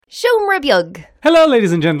Siomra Beag. Hello,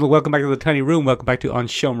 ladies and gentlemen. Welcome back to the Tiny Room. Welcome back to On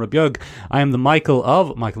Siomra Beag. I am the Michael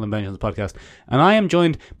of Michael and Benjamin's podcast, and I am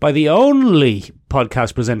joined by the only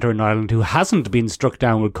podcast presenter in Ireland who hasn't been struck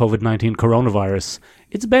down with COVID-19 coronavirus.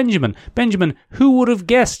 It's Benjamin. Benjamin, who would have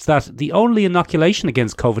guessed that the only inoculation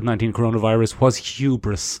against COVID-19 coronavirus was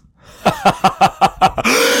hubris?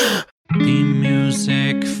 Theme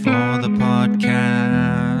music for the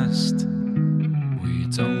podcast. We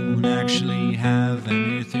don't actually have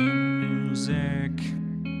anything music.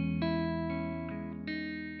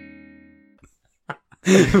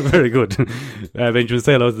 Very good. Benjamin,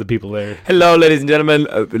 say hello to the people there. Hello, ladies and gentlemen.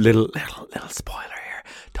 A little spoiler here.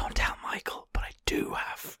 Don't tell Michael, but I do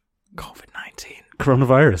have COVID-19.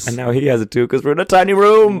 Coronavirus. And now he has it too because we're in a tiny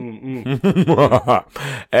room. Ladies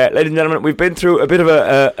and gentlemen, we've been through a bit of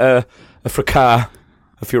a fracas,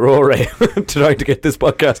 a furore, trying to get this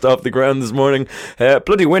podcast off the ground this morning.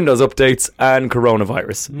 Bloody Windows updates and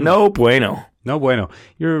coronavirus. No bueno. No bueno.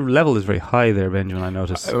 Your level is very high there, Benjamin, I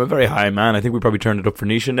noticed. I'm a very high man. I think we probably turned it up for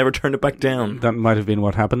Nisha, never turned it back down. That might have been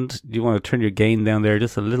what happened. Do you want to turn your gain down there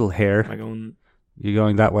just a little hair? Am I going? You're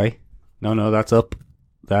going that way? No, that's up.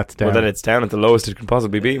 That's down. Well, then it's down at the lowest it can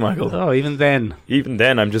possibly be, Michael. Oh, even then. Even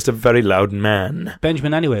then, I'm just a very loud man.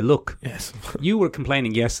 Benjamin, anyway, look. Yes. You were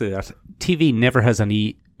complaining yesterday that TV never has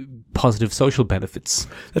any positive social benefits.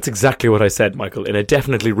 That's exactly what I said, Michael, in a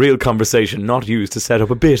definitely real conversation, not used to set up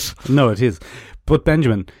a bit. No, it is. But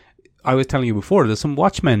Benjamin, I was telling you before, there's some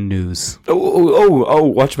Watchmen news. Oh,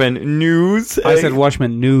 Watchmen news. I said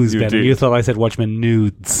Watchmen news, Ben, did. and you thought I said Watchmen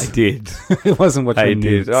nudes. I did. It wasn't Watchmen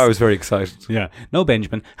nudes. I was very excited. Yeah. No,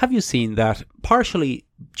 Benjamin, have you seen that partially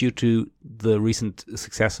due to the recent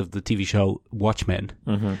success of the TV show Watchmen,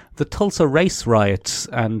 the Tulsa race riots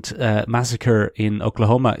and massacre in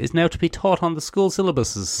Oklahoma is now to be taught on the school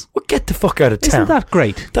syllabuses? Well, get the fuck out of town. Isn't that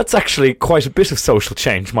great? That's actually quite a bit of social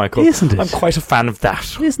change, Michael. Isn't it? I'm quite a fan of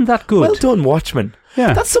that. Isn't that good? Well done, Watchmen.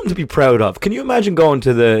 Yeah. That's something to be proud of. Can you imagine going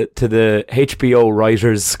to the HBO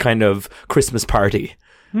writers' kind of Christmas party?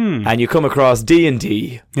 And you come across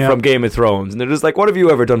D&D from Game of Thrones, and they're just like, what have you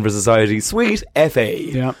ever done for society? Sweet F.A.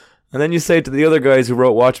 Yeah. And then you say to the other guys who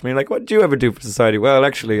wrote Watchmen, like, what did you ever do for society? Well,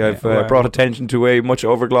 actually, I've brought attention to a much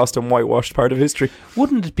overglossed and whitewashed part of history.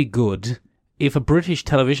 Wouldn't it be good if a British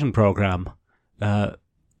television programme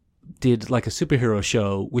did like a superhero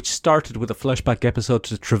show which started with a flashback episode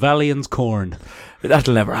to Trevelyan's Corn?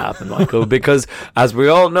 That'll never happen, Michael, because, as we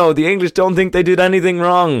all know, the English don't think they did anything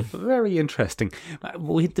wrong. Very interesting.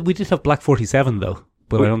 We did have Black 47, though.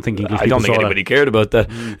 But I don't think English people saw anybody cared about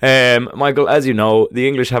that. Michael, as you know, the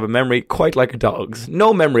English have a memory quite like a dog's.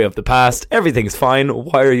 No memory of the past. Everything's fine.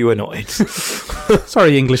 Why are you annoyed?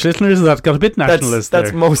 Sorry, English listeners, that got a bit nationalist That's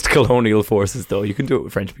there. most colonial forces, though. You can do it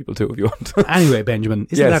with French people, too, if you want. Anyway, Benjamin,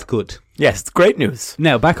 isn't that good? Yes, it's great news.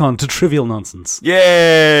 Now, back on to trivial nonsense.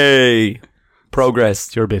 Yay! Progress.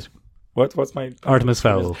 It's your bit. What's my... Artemis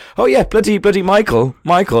Fowl. Oh, yeah, bloody Michael.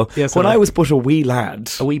 Yes, when hello. I was but a wee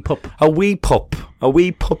lad... A wee pup. A wee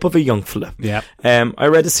pup of a young fella. Yeah. I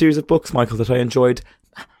read a series of books, Michael, that I enjoyed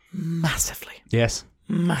massively. Yes.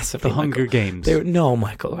 Massively. The Hunger Games. No,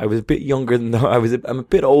 Michael. I was a bit younger than I'm a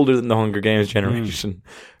bit older than the Hunger Games generation.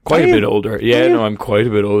 Quite Are a you? bit older. Yeah, no, I'm quite a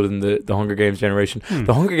bit older than the Hunger Games generation.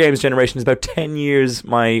 The Hunger Games generation is about 10 years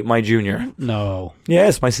my junior. No.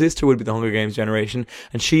 Yes, my sister would be the Hunger Games generation,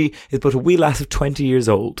 and she is but a wee lass of 20 years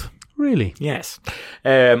old. Really? Yes.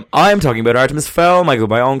 I'm talking about Artemis Fowl, Michael,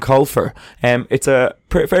 by Owen Colfer. It's a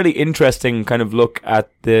fairly interesting kind of look at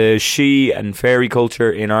the she and fairy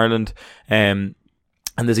culture in Ireland.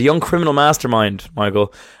 And there's a young criminal mastermind,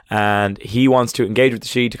 Michael, and he wants to engage with the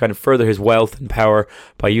she to kind of further his wealth and power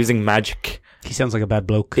by using magic. He sounds like a bad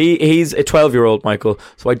bloke. He's a 12-year-old, Michael,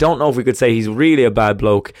 so I don't know if we could say he's really a bad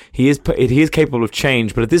bloke. He is capable of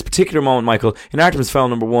change, but at this particular moment, Michael, in Artemis Fowl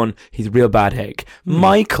 #1, he's a real bad egg.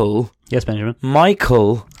 Michael... Yes, Benjamin.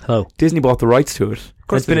 Michael... Hello. Disney bought the rights to it.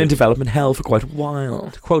 course It's been they in did. development hell for quite a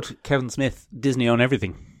while. To quote Kevin Smith, Disney own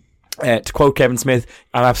everything. To quote Kevin Smith,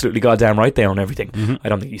 I'm absolutely goddamn right they own everything. I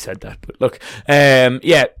don't think he said that, but look.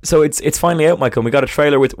 So it's finally out, Michael. We got a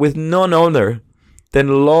trailer with none other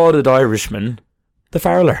than lauded Irishman, the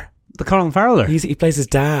Fowler. The Colin Farrell. He plays his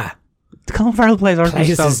dad. Colin Farrell plays Artemis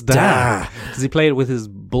Plays Fowl's his dad. dad. Does he play it with his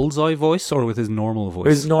bullseye voice or with his normal voice?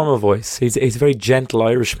 His normal voice. He's a very gentle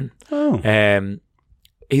Irishman. Oh.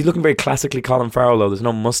 He's looking very classically Colin Farrell, though. There's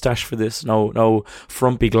no mustache for this, no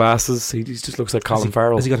frumpy glasses. He just looks like Colin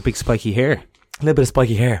Farrell. Has he got a big spiky hair? A little bit of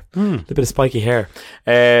spiky hair. A little bit of spiky hair.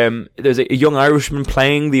 There's a young Irishman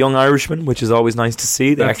playing the young Irishman, which is always nice to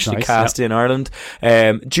see. They That's actually nice, cast in Ireland.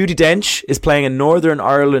 Judi Dench is playing a Northern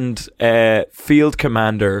Ireland field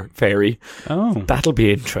commander fairy. Oh. That'll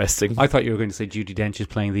be interesting. I thought you were going to say Judi Dench is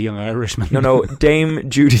playing the young Irishman. No, Dame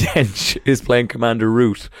Judi Dench is playing Commander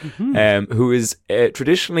Root, who is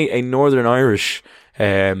traditionally a Northern Irish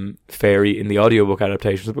fairy in the audiobook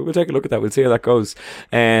adaptations, but we'll take a look at that. We'll see how that goes.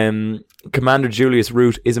 Commander Julius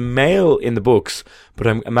Root is a male in the books, but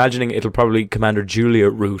I'm imagining it'll probably Commander Julia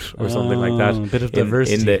Root or something like that. A bit of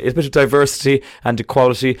diversity. It's a bit of diversity and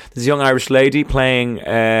equality. There's a young Irish lady playing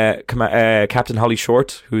Captain Holly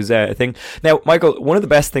Short, who's a thing. Now, Michael, one of the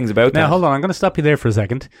best things about Now, that... hold on. I'm going to stop you there for a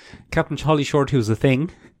second. Captain Holly Short, who's a thing.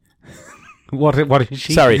 What is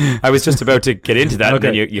she? Sorry, I was just about to get into that, and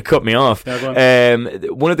then you cut me off. Yeah, go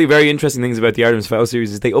on. One of the very interesting things about the Artemis Fowl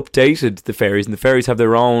series is they updated the fairies, and the fairies have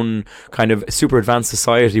their own kind of super advanced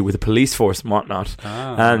society with a police force and whatnot.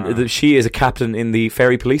 And she is a captain in the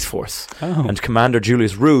fairy police force, and Commander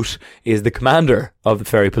Julius Root is the commander of the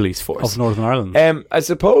fairy police force Of Northern Ireland. I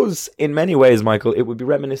suppose in many ways, Michael, it would be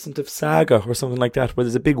reminiscent of Saga or something like that, where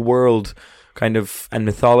there's a big world kind of and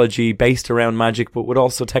mythology based around magic, but with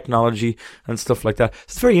also technology and stuff like that.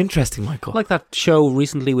 It's very interesting, Michael. Like that show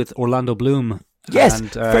recently with Orlando Bloom. Yes,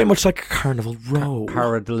 and, very much like Carnival Row.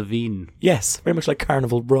 Cara Delevingne. Yes, very much like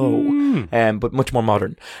Carnival Row, but much more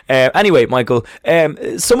modern. Anyway, Michael,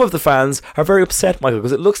 some of the fans are very upset, Michael,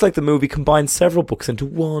 because it looks like the movie combines several books into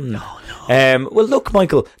one. No. Well, look,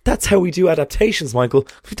 Michael, that's how we do adaptations, Michael.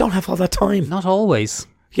 We don't have all that time. Not always.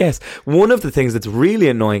 Yes, one of the things that's really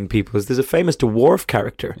annoying people is there's a famous dwarf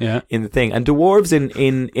character in the thing, and dwarves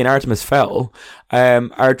in Artemis Fowl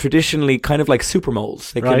are traditionally kind of like super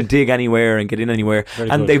moles. They can dig anywhere and get in anywhere,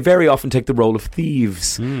 they very often take the role of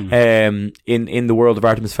thieves in the world of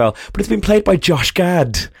Artemis Fowl. But it's been played by Josh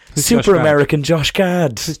Gad, American Josh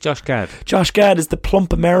Gad. Who's Josh Gad? Josh Gad is the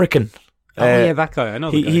plump American. Yeah, that guy. I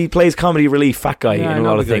know the guy. He plays comedy relief, fat guy in a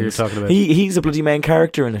lot of things. You're talking about. He's a bloody main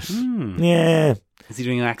character in it. Yeah. Is he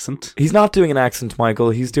doing an accent? He's not doing an accent,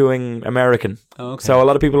 Michael. He's doing American. Oh, okay. So a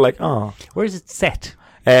lot of people are like, oh. Where is it set?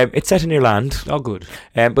 It's set in Ireland. Oh, good.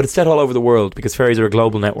 But it's set all over the world because fairies are a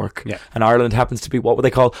global network. Yeah. And Ireland happens to be what would they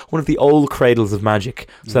call one of the old cradles of magic.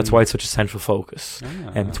 So that's why it's such a central focus.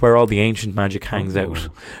 It's where all the ancient magic hangs out.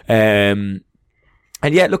 And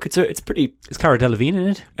yeah, look, it's pretty... Is Cara Delevingne in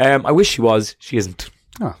it? I wish she was. She isn't.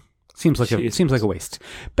 Oh, seems like a waste.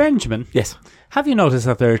 Benjamin. Yes. Have you noticed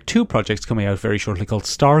that there are 2 projects coming out very shortly called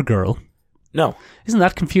Stargirl? No. Isn't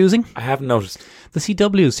that confusing? I haven't noticed. The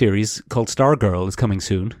CW series called Stargirl is coming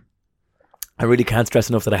soon. I really can't stress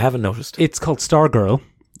enough that I haven't noticed. It's called Stargirl.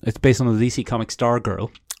 It's based on the DC comic Stargirl.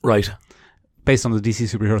 Right. Based on the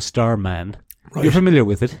DC superhero Starman. Right. You're familiar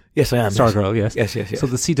with it? Yes, I am. Stargirl, yes. Yes. So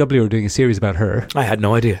the CW are doing a series about her. I had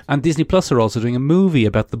no idea. And Disney Plus are also doing a movie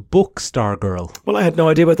about the book Stargirl. Well, I had no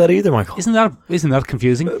idea about that either, Michael. Isn't that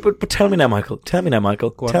confusing? But tell me now, Michael. Tell me now,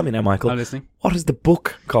 Michael. I'm listening. What is the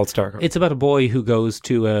book called Stargirl? It's about a boy who goes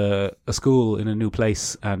to a school in a new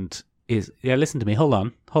place and is... Yeah, listen to me. Hold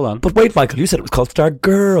on. But wait, Michael, you said it was called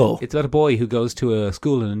Stargirl. It's about a boy who goes to a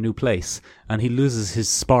school in a new place and he loses his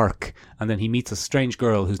spark and then he meets a strange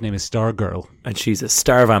girl whose name is Stargirl. And she's a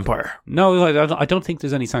star vampire. No, I don't think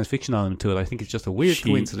there's any science fiction element to it. I think it's just a weird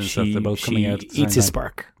coincidence that they're both coming out at the same eats his time.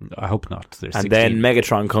 spark. I hope not. There's and 16. then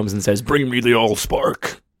Megatron comes and says, bring me the all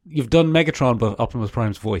spark. You've done Megatron, but Optimus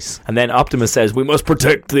Prime's voice. And then Optimus says, we must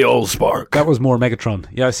protect the all spark. That was more Megatron.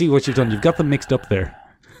 Yeah, I see what you've done. You've got them mixed up there.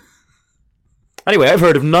 Anyway, I've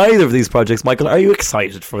heard of neither of these projects, Michael. Are you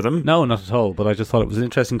excited for them? No, not at all, but I just thought it was an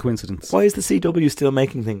interesting coincidence. Why is the CW still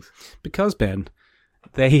making things? Because, Ben,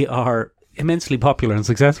 they are immensely popular and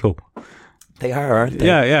successful. They are, aren't they?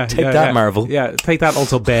 Yeah. Take that, Marvel. Yeah, take that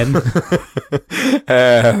also, Ben.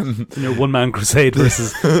 In your one-man crusade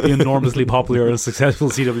versus the enormously popular and successful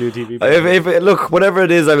CW TV. Look, whatever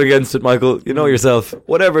it is, I'm against it, Michael. You know yourself.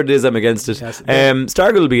 Whatever it is, I'm against it. Yes,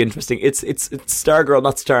 Stargirl will be interesting. It's Stargirl,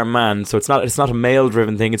 not Starman, so it's not a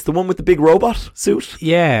male-driven thing. It's the one with the big robot suit.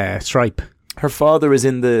 Yeah, Stripe. Her father is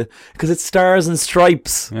in because it's Stars and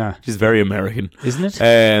Stripes. Yeah, she's very American, isn't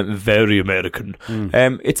it? Very American.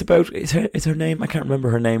 It's about is her name? I can't remember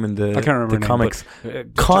her name in the comics.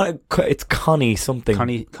 It's Connie something.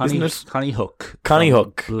 Connie Hook. Connie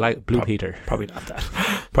Hook. Blue Peter. Probably not that.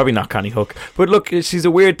 Probably not Connie Hook. But look, she's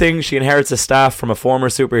a weird thing. She inherits a staff from a former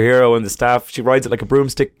superhero, and the staff she rides it like a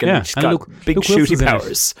broomstick, and she's got big shooty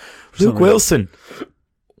powers. Luke Wilson.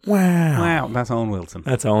 Wow, that's Owen Wilson.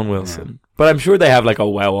 Yeah. But I'm sure they have like a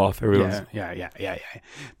wow off everyone's. Yeah.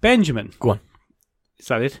 Benjamin. Go on. Is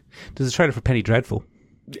that it? There's a trailer for Penny Dreadful.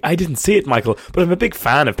 I didn't see it, Michael, but I'm a big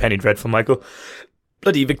fan of Penny Dreadful, Michael.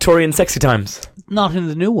 Bloody Victorian sexy times. Not in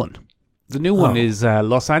the new one. The new one is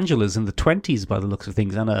Los Angeles in the 20s by the looks of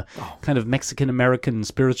things, and a kind of Mexican-American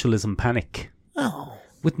spiritualism panic. Oh.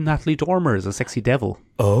 With Natalie Dormer as a sexy devil.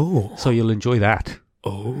 Oh. So you'll enjoy that.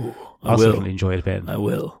 Oh. I'll certainly enjoy it, Ben. I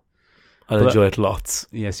will. I'll enjoy it lots.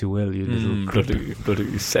 Yes, you will, you little...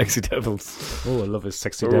 Bloody sexy devils. Oh, I love a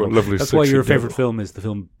sexy devil. Lovely That's why your sexy favourite devil. film is the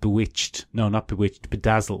film Bewitched. No, not Bewitched,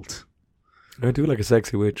 Bedazzled. I do like a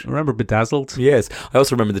sexy witch. Remember Bedazzled? Yes. I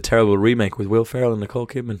also remember the terrible remake with Will Ferrell and Nicole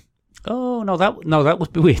Kidman. Oh, no, that was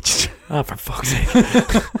Bewitched. Ah, for fuck's sake.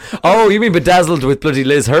 Oh, you mean Bedazzled with bloody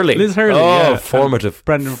Liz Hurley? Liz Hurley, oh, yeah. formative.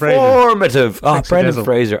 Brendan Fraser. Formative. Oh, Sexy Brendan devil.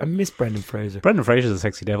 Fraser. I miss Brendan Fraser. Brendan Fraser's a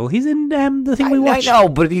sexy devil. He's in the thing we watched. I know,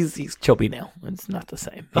 but he's chubby now. It's not the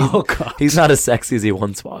same. Oh, God. He's not as sexy as he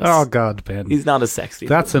once was. Oh, God, Ben. He's not as sexy.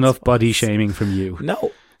 That's enough body shaming from you.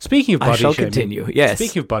 No. Speaking of body I shall shaming. continue. Yes.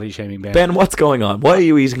 Speaking of body shaming, Ben. Ben, what's going on? Why are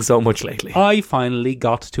you eating so much lately? I finally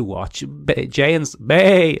got to watch Jay and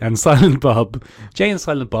Silent Bob. Jay and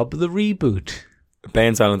Silent Bob, the reboot.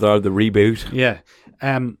 Ben Silent Bob, the reboot. Yeah.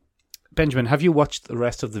 Benjamin, have you watched the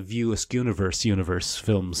rest of the View Askewniverse universe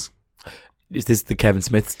films? Is this the Kevin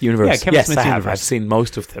Smith universe? Yeah, Kevin yes, Smith's I have. universe. I've seen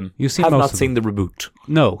most of them. You've seen have most not of seen the reboot.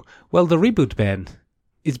 No. Well, the reboot, Ben,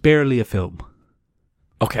 is barely a film.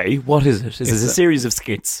 Okay, what is it? Is it a series of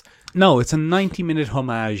skits? No, it's a 90-minute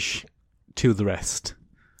homage to the rest.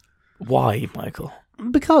 Why, Michael?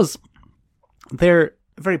 Because they're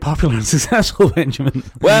very popular and successful, Benjamin.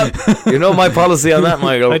 Well, you know my policy on that,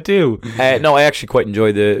 Michael. I do. No, I actually quite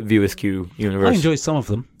enjoy the View Askew universe. I enjoy some of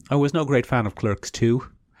them. I was no great fan of Clerks 2.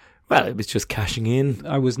 Well, it was just cashing in.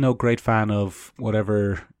 I was no great fan of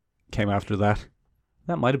whatever came after that.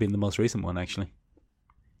 That might have been the most recent one, actually.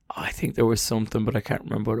 I think there was something, but I can't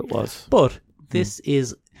remember what it was. But this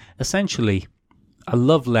is essentially a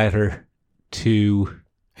love letter to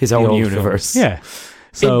His the own old universe. film. Yeah.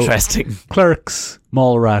 So, Interesting. Clerks,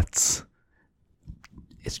 Mallrats,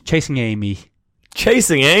 it's Chasing Amy,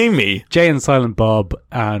 Chasing Amy. Jay and Silent Bob,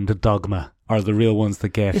 and Dogma are the real ones that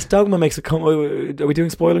get. This Dogma makes a come. Are we doing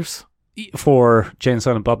spoilers? For Jay and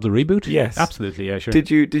Silent Bob, the reboot? Yes. Absolutely, yeah, sure.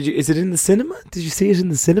 Did you? Is it in the cinema? Did you see it in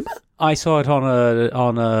the cinema? I saw it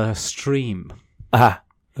on a stream. Ah,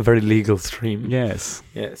 a very legal stream. Yes.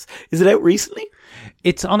 Yes. Is it out recently?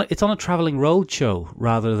 It's on a travelling road show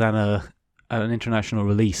rather than an international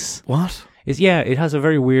release. What? It has a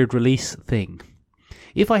very weird release thing.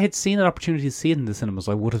 If I had seen an opportunity to see it in the cinemas,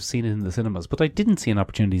 I would have seen it in the cinemas. But I didn't see an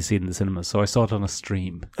opportunity to see it in the cinemas, so I saw it on a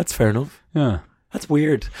stream. That's fair enough. Yeah. That's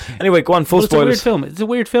weird. Anyway, go on. Full spoilers. It's a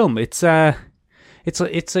weird film. It's just a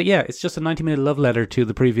 90-minute love letter to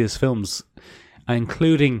the previous films,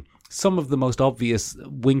 including some of the most obvious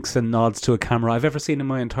winks and nods to a camera I've ever seen in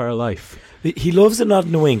my entire life. He loves a nod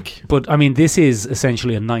and a wink. But I mean, this is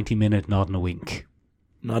essentially a 90-minute nod and a wink.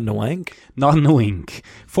 Nod and a wank? Nod and a wink.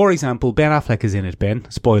 For example, Ben Affleck is in it,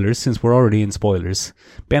 Ben. Spoilers, since we're already in spoilers.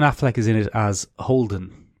 Ben Affleck is in it as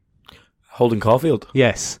Holden. Holden Caulfield.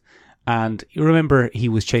 Yes. And you remember he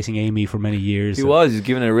was chasing Amy for many years. He was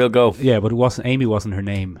giving it a real go. Yeah, but Amy wasn't her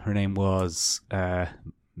name. Her name was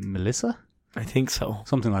Melissa? I think so.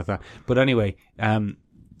 Something like that. But anyway,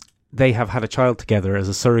 they have had a child together as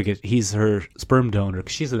a surrogate. He's her sperm donor,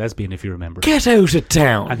 because she's a lesbian, if you remember. Get out of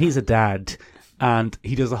town. And he's a dad. And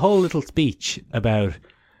he does a whole little speech about,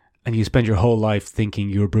 and you spend your whole life thinking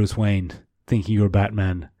you're Bruce Wayne, thinking you're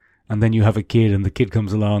Batman. And then you have a kid, and the kid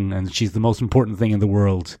comes along, and she's the most important thing in the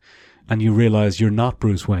world. And you realize you're not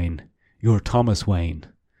Bruce Wayne. You're Thomas Wayne.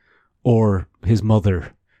 Or his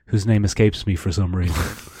mother, whose name escapes me for some reason.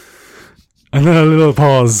 And then a little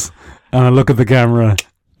pause, and I look at the camera,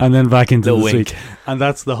 and then back into the wink. speech. And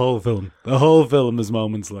that's the whole film. The whole film is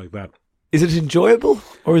moments like that. Is it enjoyable?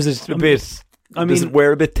 Or is it a bit... does it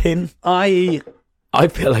wear a bit thin? I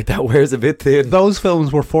feel like that wears a bit thin. Those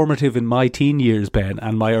films were formative in my teen years, Ben,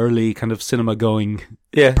 and my early kind of cinema-going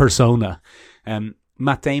persona.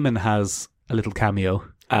 Matt Damon has a little cameo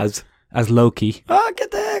as Loki. Oh, get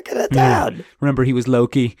it down. Remember, he was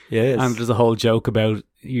Loki. Yes. And there's a whole joke about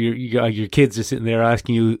your kids are sitting there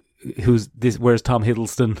asking you, where's Tom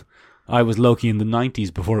Hiddleston? I was Loki in the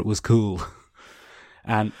 90s before it was cool.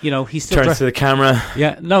 And, he still turns to the camera.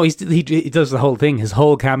 Yeah, no, he does the whole thing. His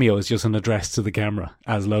whole cameo is just an address to the camera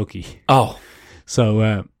as Loki. Oh.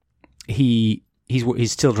 So he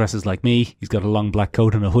still dresses like me. He's got a long black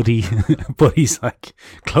coat and a hoodie, but he's like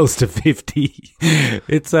close to 50.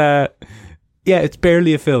 It's it's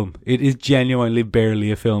barely a film. It is genuinely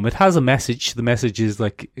barely a film. It has a message. The message is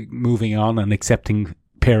like moving on and accepting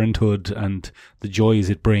parenthood and the joys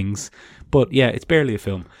it brings. But yeah, it's barely a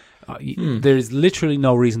film. There's literally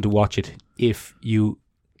no reason to watch it if you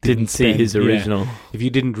Didn't see his yeah, original. if you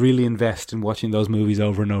didn't really invest in watching those movies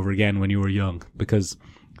over and over again when you were young, because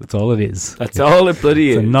that's all it is. That's all it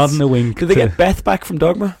bloody It's is. a nod and a wink. Did they get Beth back from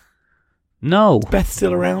Dogma? No. Beth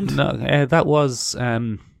still around? No, that was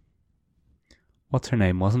what's her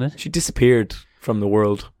name, wasn't it? She disappeared from the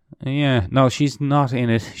world. Yeah, no, she's not in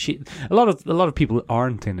it. A lot of people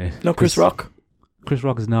aren't in it. No, Chris Rock. Chris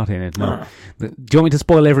Rock is not in it. No. Ah. Do you want me to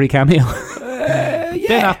spoil every cameo?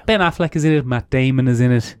 Yeah. Ben Affleck is in it. Matt Damon is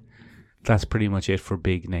in it. That's pretty much it for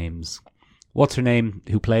big names. What's her name?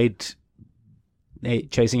 Who played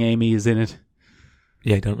Chasing Amy is in it.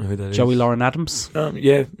 Yeah, I don't know who that is. Joey Lauren Adams.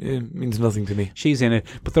 Yeah, it means nothing to me. She's in it,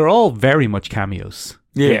 but they're all very much cameos.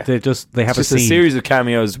 Yeah. they have It's a just scene. a series of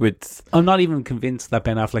cameos with I'm not even convinced that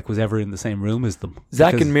Ben Affleck was ever in the same room as them.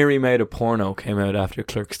 Zack because and Miri Made a Porno came out after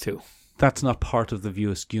Clerks 2. that's not part of the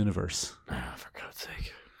Viewers universe. Oh, for God's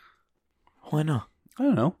sake. Why not? I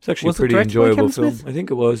don't know. It's actually Was a it pretty directed by enjoyable Kevin film. Smith? I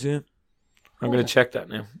think it was, yeah. I'm going to check that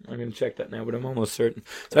now. But I'm almost certain.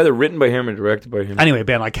 It's either written by him or directed by him. Anyway,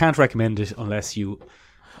 Ben, I can't recommend it unless you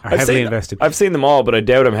are I've heavily seen- invested. I've seen them all, but I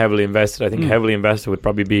doubt I'm heavily invested. I think heavily invested would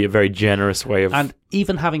probably be a very generous way of... And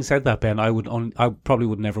even having said that, Ben, I probably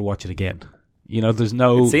would never watch it again. You know, there's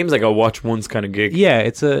no. It seems like a watch once kind of gig. Yeah,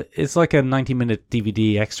 it's like a 90-minute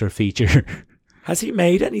DVD extra feature. Has he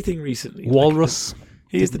made anything recently? Walrus.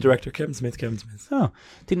 He is the director, Kevin Smith. Oh,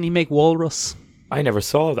 didn't he make Walrus I never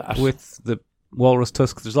saw that. with the walrus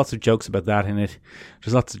tusk? There's lots of jokes about that in it.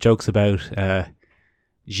 There's lots of jokes about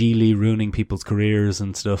Gigli ruining people's careers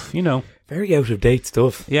and stuff. You know. Very out of date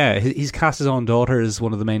stuff. Yeah, he's cast his own daughter as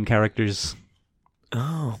one of the main characters.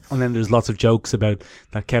 Oh. And then there's lots of jokes about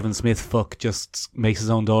that Kevin Smith fuck just makes his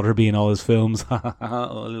own daughter be in all his films. Oh,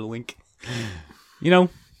 a little wink. You know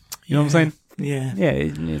what I'm saying? Yeah. Yeah,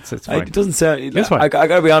 it's fine. It doesn't sound... It's fine. I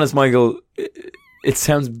gotta be honest, Michael. It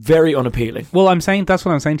sounds very unappealing. Well, that's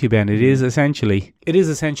what I'm saying to you, Ben. It is essentially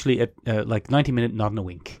a like 90-minute nod and a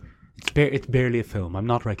wink. It's barely a film. I'm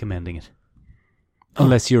not recommending it.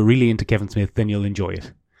 Unless you're really into Kevin Smith, then you'll enjoy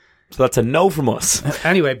it. So that's a no from us.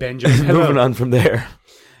 Anyway, Benjamin, Moving on from there.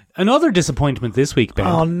 another disappointment this week, Ben.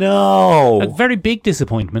 Oh, no. A very big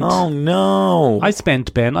disappointment. Oh, no.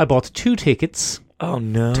 I bought 2 tickets Oh,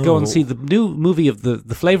 no. to go and see the new movie of the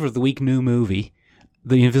Flavour of the Week new movie,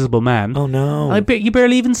 The Invisible Man. Oh, no. You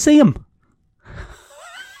barely even see him.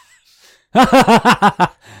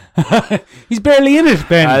 He's barely in it,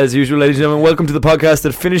 Ben. As usual, ladies and gentlemen, welcome to the podcast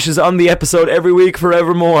that finishes on the episode every week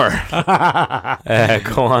forevermore.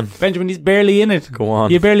 Go on. Benjamin, he's barely in it. Go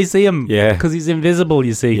on. You barely see him. Yeah. Because he's invisible,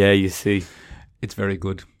 you see. Yeah, you see. It's very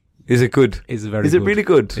good. Is it good? It's very Is good. it really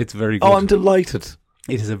good? It's very good. Oh, I'm delighted.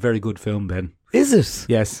 It is a very good film, Ben. Is it?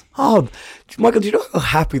 Yes. Oh, Michael, do you know how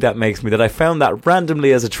happy that makes me that I found that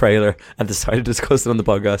randomly as a trailer and decided to discuss it on the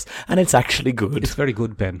podcast, and it's actually good. It's very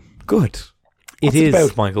good, Ben. Good. What's It is.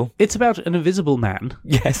 about, Michael? It's about an invisible man.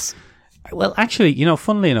 Yes. Well, actually,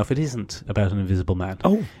 funnily enough, it isn't about an invisible man.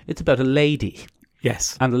 Oh. It's about a lady.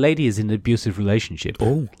 Yes. And the lady is in an abusive relationship.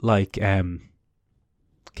 Oh. Like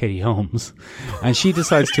Katie Holmes. And she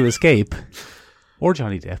decides to escape. Or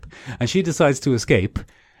Johnny Depp. And she decides to escape.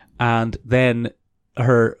 And then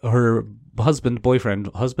her boyfriend,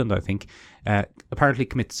 I think, apparently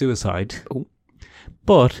commits suicide. Oh.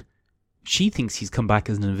 But she thinks he's come back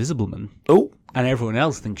as an invisible man. Oh. And everyone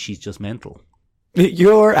else thinks she's just mental.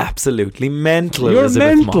 You're absolutely mental, You're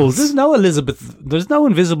Elizabeth mental. Moss. There's no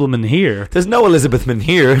invisible man here. There's no Elizabeth Man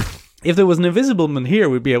here. If there was an invisible man here,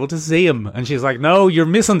 we'd be able to see him. And she's like, no, you're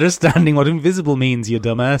misunderstanding what invisible means, you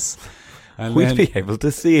dumbass. And We'd then- be able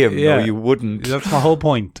to see him. Yeah. No, you wouldn't. That's my whole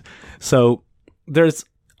point. So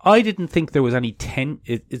I didn't think there was any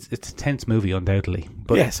it's a tense movie, undoubtedly.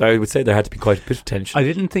 But Yes, I would say there had to be quite a bit of tension. I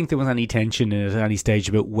didn't think there was any tension in it at any stage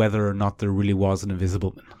about whether or not there really was an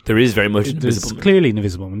invisible man. There is very much an There's invisible man. clearly an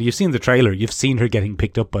invisible man. You've seen the trailer. You've seen her getting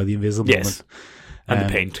picked up by the invisible Yes. man. And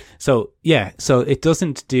the paint. So it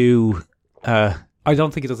doesn't do. I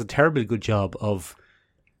don't think it does a terribly good job of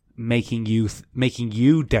making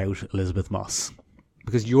you doubt Elizabeth Moss,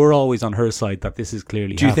 because you're always on her side that this is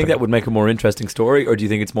clearly. Do you think that happening. would make a more interesting story, or do you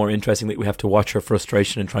think it's more interesting that we have to watch her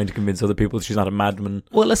frustration and trying to convince other people that she's not a madman?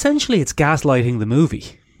 Well, essentially, it's gaslighting the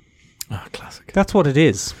movie. Oh, classic. That's what it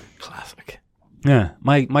is. Classic. Yeah,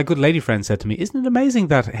 my good lady friend said to me, "Isn't it amazing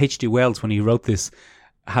that H.G. Wells, when he wrote this,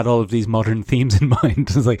 had all of these modern themes in mind?"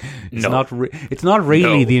 It's like it's not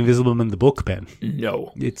really No. the Invisible Man the book, Ben.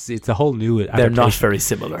 No. It's a whole new. They're not adaptation. very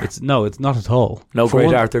similar. It's not at all. No For great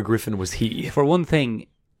one- Arthur Griffin was he. For one thing,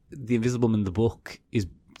 the Invisible Man the book is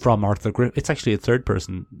from Arthur Griffin. It's actually a third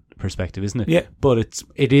person perspective, isn't it? Yeah. But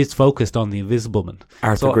it is focused on the Invisible Man.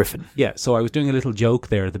 Arthur Griffin. Yeah, so I was doing a little joke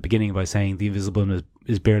there at the beginning by saying the Invisible Man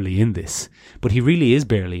is barely in this. But he really is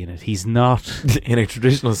barely in it. He's not... In a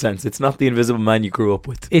traditional sense, it's not the Invisible Man you grew up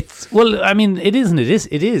with. It's... Well, I mean, it isn't.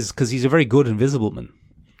 It is, because he's a very good Invisible Man.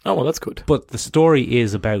 Oh, well, that's good. But the story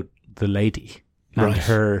is about the lady and Right.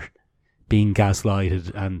 her being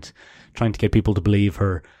gaslighted and trying to get people to believe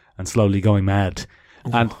her and slowly going mad.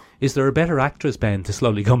 And is there a better actress, Ben, to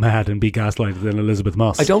slowly go mad and be gaslighted than Elizabeth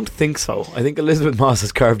Moss? I don't think so. I think Elizabeth Moss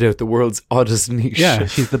has carved out the world's oddest niche. Yeah,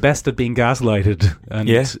 she's the best at being gaslighted and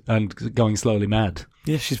Yeah. and going slowly mad.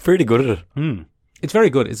 Yeah, she's pretty good at it. It's very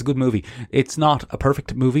good. It's a good movie. It's not a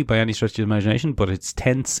perfect movie by any stretch of the imagination, but it's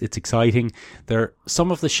tense. It's exciting.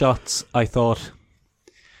 Some of the shots I thought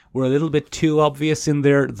were a little bit too obvious in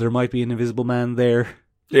there. There might be an Invisible Man there.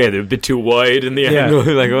 Yeah, they're a bit too wide in the angle.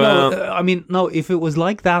 Like, well, No, if it was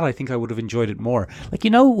like that, I think I would have enjoyed it more. Like, you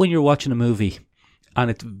know, when you're watching a movie and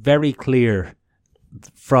it's very clear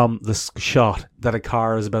from the shot that a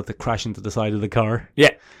car is about to crash into the side of the car.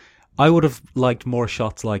 yeah. I would have liked more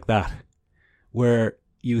shots like that where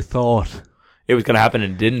you thought, It was going to happen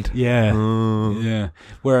and it didn't. yeah.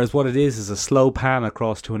 Whereas what it is a slow pan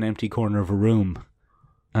across to an empty corner of a room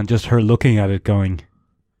and just her looking at it going,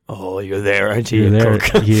 Oh, you're there, aren't you? "You're there,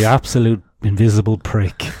 Cook? you absolute invisible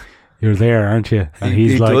prick. You're there, aren't you?" And he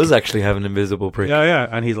he's like, does actually have an invisible prick. yeah.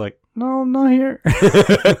 And he's like, "No, I'm not here."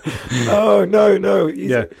 Oh, no.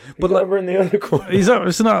 Yeah. But over in the other corner.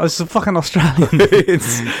 It's a fucking Australian.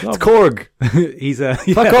 it's Korg. He's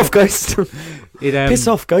Fuck off, guys. Piss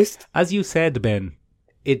off, guys. As you said, Ben,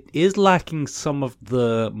 it is lacking some of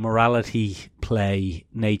the morality play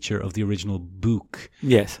nature of the original book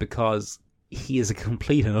Yes. because he is a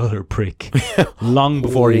complete and utter prick long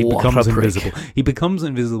before he What becomes a prick. invisible. He becomes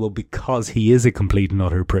invisible because he is a complete and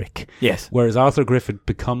utter prick. Yes. Whereas Arthur Griffith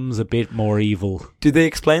becomes a bit more evil. Did they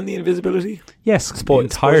explain the invisibility? Yes, entirely.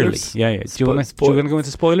 Spoilers? Yeah. Do you want to go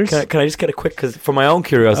into spoilers? Can I just get a quick, because for my own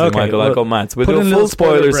curiosity, Okay, Michael, well, I'll go mad. So we'll Put in do a full little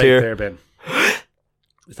spoiler spoilers break here. there, Ben.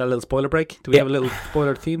 Is that a little spoiler break? Do we Yeah. have a little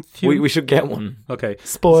spoiler theme? We should get one. Okay.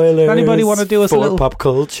 Spoilers. Anybody wanna do us a for little- pop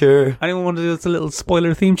culture? Anyone want to do us a little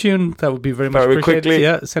spoiler theme tune? That would be very much Very appreciated. quickly.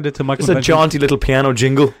 Yeah, send it to Michael Just a Benjamin. jaunty little piano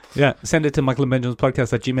jingle. Yeah, send it to Michael and Benjamin's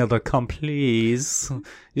podcast at gmail.com, please.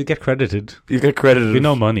 You'll get credited. You get credited. We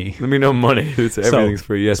no money. Let me no money. Everything's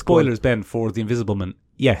free. Yes. go on. Spoilers, Ben, for The Invisible Man.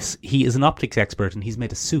 Yes, he is an optics expert and he's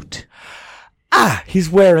made a suit. Ah, he's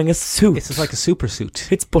wearing a suit. It's just like a super suit.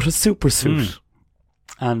 It's but a super suit.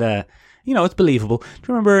 And, it's believable. Do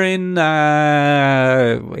you remember in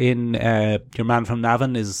Your Man from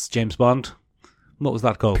Navan is James Bond? What was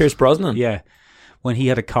that called? Pierce Brosnan. Yeah. When he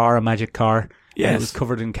had a magic car. And Yes. it was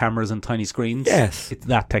covered in cameras and tiny screens. Yes. It's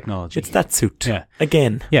that technology. It's that suit. Yeah.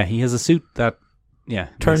 Again. Yeah, he has a suit that,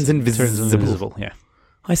 Turns invisible. Yeah.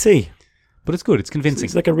 I see. But it's good. It's convincing.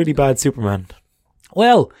 It's like a really bad Superman.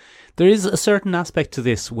 Well, there is a certain aspect to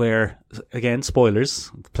this where, again,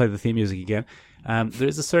 spoilers, play the theme music again. There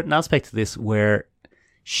is a certain aspect to this where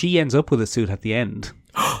she ends up with a suit at the end.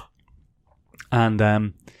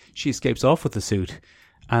 And she escapes off with the suit.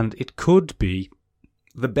 And it could be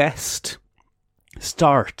the best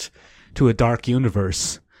start to a Dark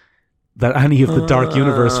Universe that any of the Dark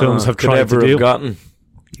Universe films have could tried ever to do. have gotten.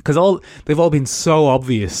 Because they've all been so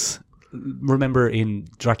obvious. Remember in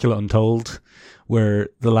Dracula Untold, where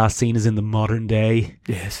the last scene is in the modern day,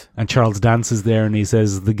 Yes. and Charles Dance is there, and he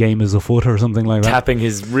says the game is afoot or something like that. Tapping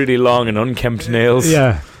his really long and unkempt nails.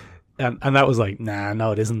 Yeah, and that was like, nah,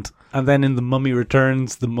 no, it isn't. And then in The Mummy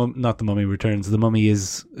Returns, The Mummy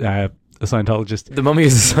is a Scientologist. The Mummy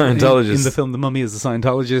is a Scientologist. In the film The Mummy is a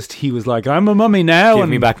Scientologist, he was like, I'm a mummy now. Give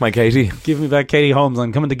and me back my Katie. Give me back Katie Holmes.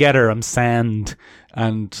 I'm coming to get her. I'm Sand.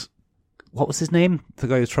 And what was his name? The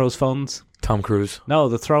guy who throws phones? Tom Cruise. No,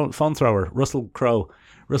 the phone thrower. Russell Crowe.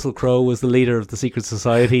 Russell Crowe was the leader of the secret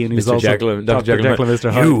society, and he was Mr. also Jekyll, Dr. Jekyll and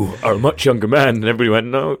Mr. Hyde. You are a much younger man. And everybody went,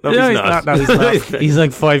 no, No, he's not. No, he's not. He's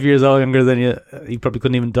like 5 years old younger than you. He probably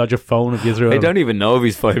couldn't even dodge a phone if you threw I him. don't even know if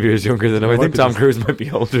he's 5 years younger than him. I Might think be Tom the- Cruise might be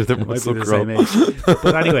older than Might be Russell the Crowe. same age.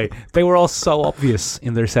 But anyway, they were all so obvious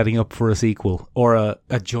in their setting up for a sequel or a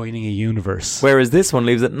joining a universe. Whereas this one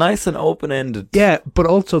leaves it nice and open-ended. Yeah, but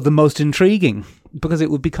also the most intriguing, because it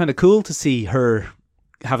would be kind of cool to see her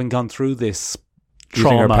having gone through this Using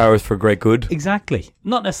her trauma. powers for great good. Exactly.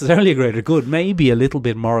 Not necessarily a greater good, maybe a little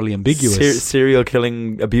bit morally ambiguous. Serial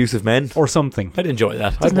killing abusive men. or something. I'd enjoy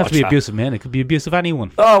that. It doesn't I'd have to be watch that. abusive men, it could be abusive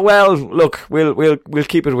anyone. Oh well, look, we'll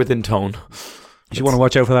keep it within tone. You want to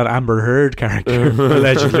watch out for that Amber Heard character,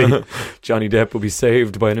 allegedly. Johnny Depp will be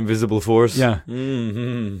saved by an invisible force. Yeah.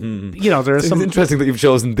 Mm-hmm. You know, there are It's some interesting that you've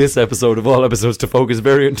chosen this episode of all episodes to focus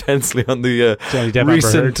very intensely on the Johnny Depp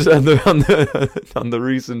recent Amber Heard. on the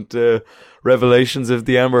recent revelations of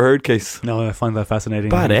the Amber Heard case. No, I find that fascinating.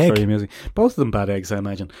 Bad It's egg. very amusing. Both of them bad eggs, I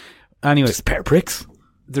imagine. Anyway, Just a pair of pricks.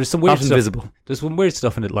 there's some weird Not stuff. invisible. There's some weird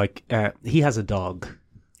stuff in it, like he has a dog.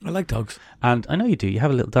 I like dogs. And I know you do. You have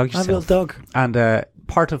a little dog I yourself. have a little dog. And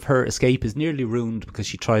part of her escape is nearly ruined because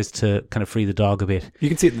she tries to kind of free the dog a bit. You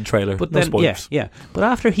can see it in the trailer. But no then, spoilers. yeah. But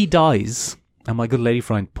after he dies, and my good lady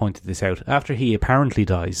friend pointed this out, after he apparently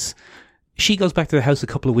dies, she goes back to the house a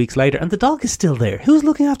couple of weeks later, and the dog is still there. Who's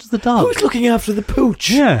looking after the dog? Who's looking after the pooch?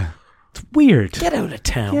 Yeah, it's weird. Get out of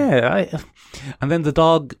town. Yeah, and then the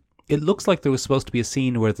dog. It looks like there was supposed to be a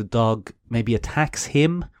scene where the dog maybe attacks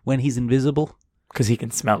him when he's invisible. Because he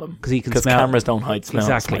can smell them. Because he can Because smell. cameras don't hide smells,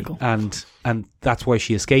 Exactly. Michael. And that's why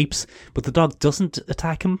she escapes. But the dog doesn't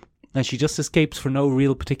attack him, and she just escapes for no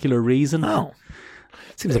real particular reason. Oh.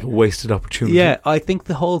 Seems like a wasted opportunity. Yeah, I think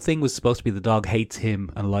the whole thing was supposed to be the dog hates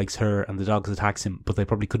him and likes her, and the dog attacks him, but they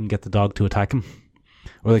probably couldn't get the dog to attack him.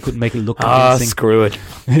 Or they couldn't make it look convincing. Screw it.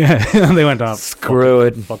 Yeah, and they went off. Screw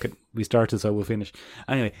it. Fuck it. We started, so we'll finish.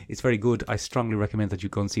 Anyway, it's very good. I strongly recommend that you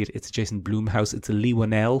go and see it. It's a Jason Blumhouse. It's a Lee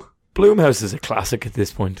Whannell. Blumhouse is a classic at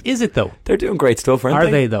this point. Is it though? They're doing great stuff, aren't Are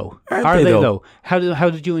they? they though? Aren't Are they, they though? though? How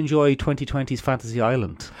did you enjoy 2020's Fantasy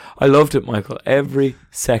Island? I loved it, Michael. Every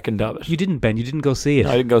second of it. You didn't, Ben. You didn't go see it.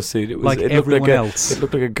 I didn't go see it. It was Like it everyone looked like else. It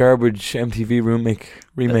looked like a garbage MTV remake.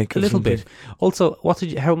 A or little something. bit. Also,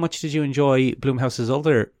 how much did you enjoy Blumhouse's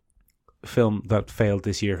other film that failed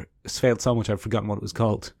this year? It's failed so much I've forgotten what it was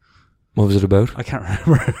called. What was it about? I can't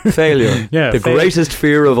remember. Failure. Yeah, the fail- greatest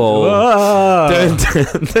fear of all. Ah! Dun,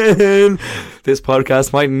 dun, dun. This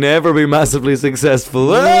podcast might never be massively successful.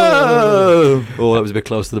 Oh, that was a bit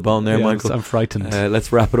close to the bone there, Yeah, Michael. I'm frightened.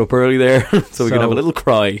 Let's wrap it up early there so we can So- have a little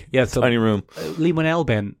cry. Yeah, so Tiny room. Lee Whannell,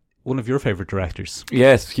 Ben, one of your favourite directors.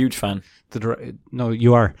 Yes, huge fan. No,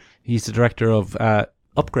 you are. He's the director of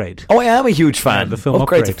Upgrade. Oh, I am a huge fan. Yeah, the film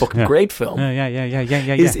Upgrade's a Upgrade. fucking Yeah. great film. Yeah.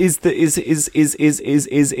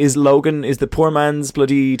 Is Logan, is the poor man's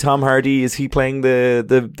bloody Tom Hardy, is he playing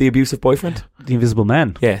the abusive boyfriend? The Invisible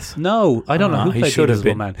Man. Yes. No, I don't know who he played the should have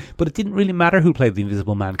Invisible been. Man. But it didn't really matter who played the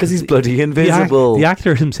Invisible Man. Because he's the- bloody invisible. The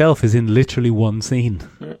actor himself is in literally one scene.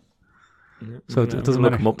 So it doesn't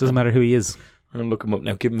Look matter. him up Doesn't now. matter who he is. I'm going to look him up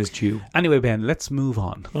now. Give him his due. Anyway, Ben, let's move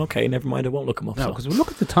on. Okay, never mind. I won't look him up. No, so. because we look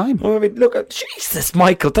at the time. Oh, I mean, look at Jesus,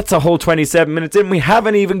 Michael. That's a whole 27 minutes in. We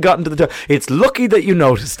haven't even gotten to the time. It's lucky that you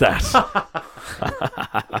noticed that.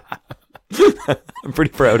 I'm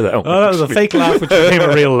pretty proud of that one. Oh, that was a fake laugh, which became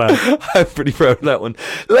a real laugh. I'm pretty proud of that one.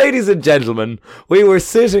 Ladies and gentlemen, we were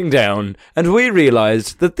sitting down and we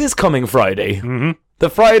realised that this coming Friday, the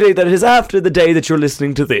Friday that is after the day that you're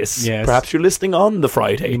listening to this, Yes. perhaps you're listening on the He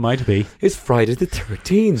Friday, might be. is Friday the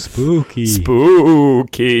 13th. Spooky.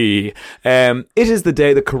 Spooky. It is the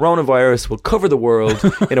day the coronavirus will cover the world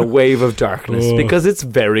in a wave of darkness Oh. because it's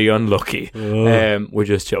very unlucky. We're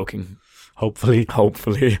just joking. Hopefully.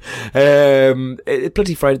 Hopefully.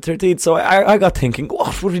 Bloody Friday the 13th. So I got thinking,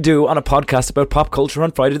 what would we do on a podcast about pop culture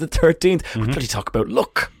on Friday the 13th? We'd bloody talk about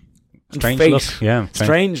luck. and Strange fate. luck. Yeah.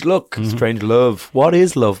 Strange luck. Strange love. What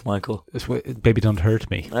is love, Michael? Baby, don't hurt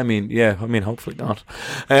me. I mean, hopefully not.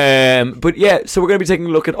 But yeah, so we're going to be taking a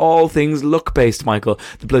look at all things luck-based, Michael.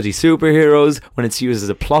 The bloody superheroes, when it's used as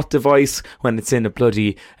a plot device, when it's in a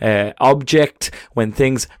bloody object, when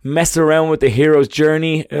things mess around with the hero's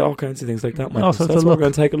journey, all kinds of things like that, Michael. Oh, so it's that's a what look. we're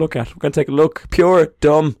going to take a look at. We're going to take a look. Pure,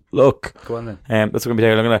 dumb look. Go on then. That's what we're going to be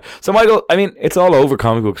taking a look at. So, Michael, I mean, it's all over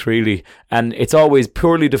comic books, really, and it's always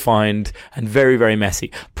poorly defined and very, very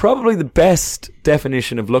messy. Probably the best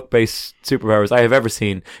definition of luck-based superpowers I have ever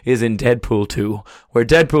seen is in Deadpool 2, where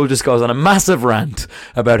Deadpool just goes on a massive rant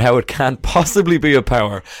about how it can't possibly be a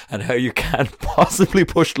power and how you can't possibly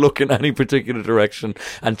push luck in any particular direction,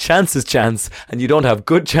 and chance is chance, and you don't have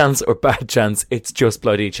good chance or bad chance, it's just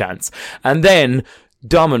bloody chance. And then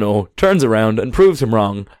Domino turns around and proves him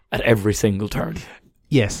wrong at every single turn.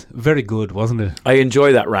 Yes, very good, wasn't it? I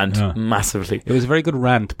enjoy that rant Yeah. massively. It was a very good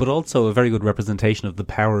rant, but also a very good representation of the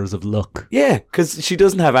powers of luck. Yeah, because she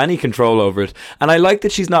doesn't have any control over it. And I like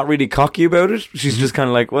that she's not really cocky about it. She's just kind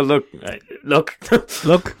of like, well, look. Look.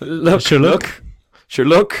 Sure, look. Sure,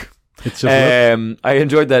 look. It's just luck. I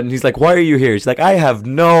enjoyed that. And he's like, why are you here? She's like, I have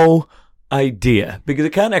no idea. Because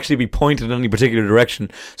it can't actually be pointed in any particular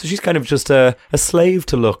direction. So she's kind of just a slave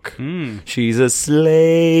to luck. She's a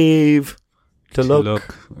slave to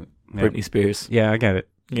luck. Yeah. Britney Spears. Yeah, I get it.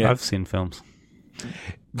 Yeah. I've seen films.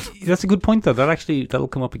 That's a good point, though. That'll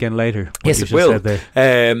come up again later. what Yes, you it just will. said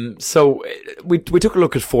there. So we took a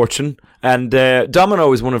look at Fortune, and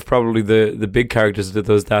Domino is one of probably the big characters that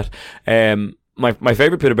does that. My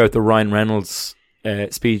favorite bit about the Ryan Reynolds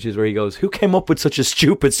speech is where he goes, "Who came up with such a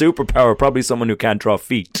stupid superpower? Probably someone who can't draw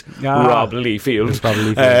feet." Rob Liefeld. Rob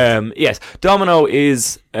Liefeld. Yes, Domino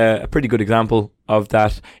is a pretty good example of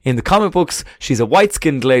that. In the comic books, she's a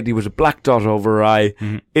white-skinned lady with a black dot over her eye.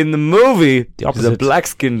 In the movie, she's a opposite.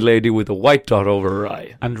 black-skinned lady with a white dot over her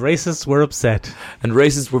eye. And racists were upset. And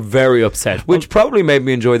racists were very upset, which probably made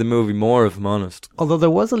me enjoy the movie more, if I'm honest. Although there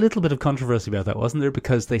was a little bit of controversy about that, wasn't there?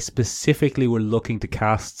 Because they specifically were looking to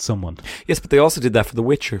cast someone. Yes, but they also did that for The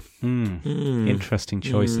Witcher. Interesting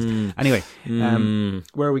choices. Anyway,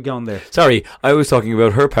 where are we going there? Sorry, I was talking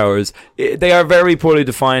about her powers. They are very poorly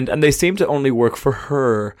defined, and they seem to only work for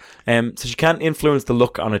her. So she can't influence the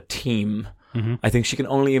look on a team. I think she can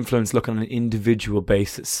only influence look on an individual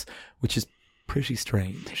basis, which is pretty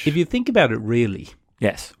strange. If you think about it, really,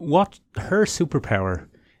 Yes. what her superpower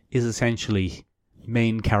is essentially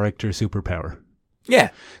main character superpower. Yeah.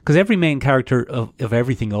 Because every main character of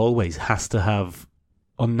everything always has to have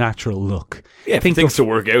unnatural look. Yeah, Think things of- to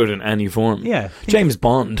work out in any form. Yeah. James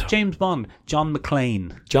Bond. James Bond, John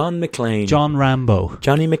McClane, John McClane. John Rambo,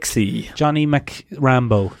 Johnny McSee. Johnny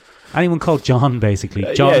McRambo. Anyone called John, basically.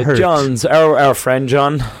 John yeah, Hurt. John's our friend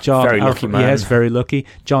John. John, Very lucky man. Yes, very lucky.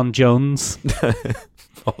 John Jones,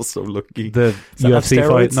 Also lucky. the Is that not UFC fighter.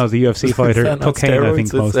 steroids? No, the UFC fighter. Is that not Cocaine, I think,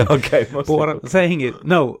 steroids? mostly. Okay. But what I'm saying is,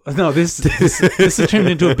 no, this has turned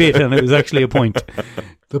into a bit, and it was actually a point.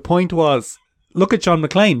 The point was, look at John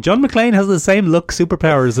McClane. John McClane has the same look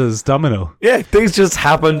superpowers as Domino. Yeah, things just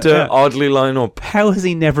happen to Yeah. oddly line up. How has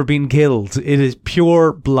he never been killed? It is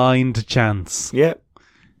pure blind chance. Yeah.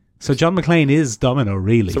 So John McClane is Domino,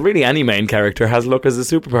 really. So really any main character has luck as a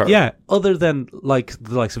superpower. Yeah, other than like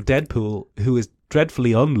the likes of Deadpool, who is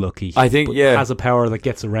dreadfully unlucky. I think, but yeah. has a power that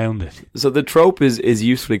gets around it. So the trope is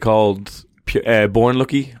usefully called Born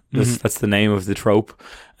Lucky. That's the name of the trope.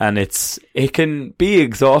 And it can be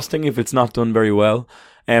exhausting if it's not done very well.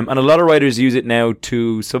 And a lot of writers use it now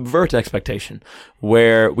to subvert expectation,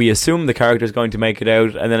 where we assume the character is going to make it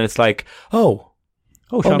out, and then it's like, oh,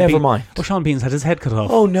 never mind. Oh, Sean Bean's had his head cut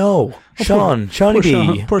off. Oh no, Shawnee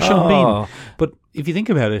B. Poor Sean Oh. Bean. But if you think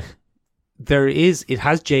about it, it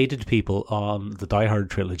has jaded people on the Die Hard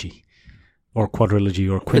trilogy, or quadrilogy,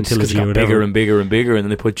 or It's 'cause it quintilogy, or got whatever. bigger and bigger and bigger, and then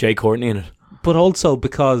they put Jay Courtney in it. But also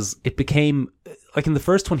because it became, like in the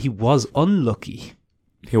first one, he was unlucky.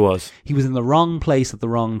 He was. He was in the wrong place at the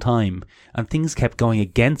wrong time, and things kept going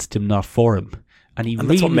against him, not for him. And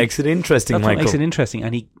That's what makes it interesting, That's Michael. what makes it interesting.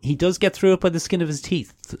 And he does get through it by the skin of his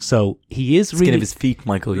teeth. So he is Skin really... of his feet,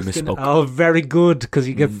 Michael, you misspoke. Oh, very good, because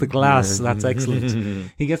he gets the glass. That's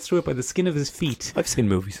excellent. He gets through it by the skin of his feet. I've seen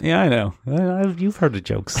movies. Yeah, I know. You've heard the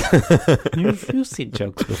jokes. You've seen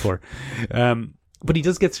jokes before. But he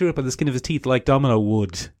does get through it by the skin of his teeth, like Domino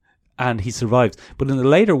would, and he survives. But in the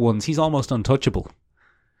later ones, he's almost untouchable.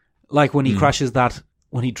 Like when he crashes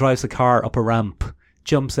when he drives the car up a ramp,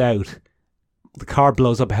 jumps out, the car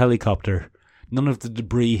blows up a helicopter, none of the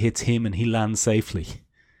debris hits him and he lands safely.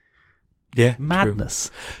 Yeah, Madness.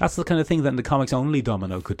 That's the kind of thing that in the comics only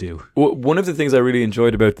Domino could do. One of the things I really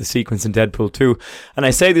enjoyed about the sequence in Deadpool 2, and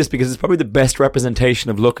I say this because it's probably the best representation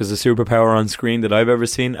of luck as a superpower on screen that I've ever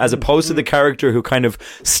seen, as opposed to the character who kind of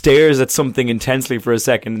stares at something intensely for a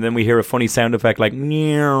second and then we hear a funny sound effect like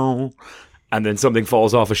meow, and then something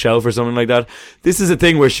falls off a shelf or something like that. This is a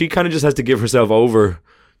thing where she kind of just has to give herself over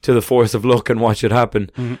to the force of luck and watch it happen.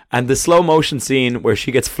 And the slow motion scene where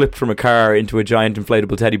she gets flipped from a car into a giant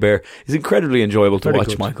inflatable teddy bear is incredibly enjoyable to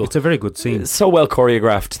watch, Michael. It's a very good scene. It's so well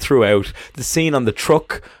choreographed throughout. The scene on the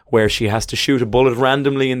truck where she has to shoot a bullet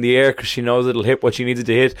randomly in the air because she knows it'll hit what she needs it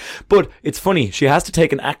to hit. But it's funny, she has to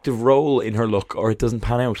take an active role in her look or it doesn't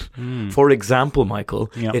pan out. For example, Michael,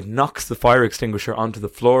 it knocks the fire extinguisher onto the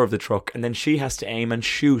floor of the truck and then she has to aim and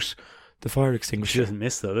shoot the fire extinguisher. She doesn't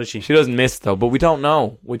miss though, does she? She doesn't miss though, but we don't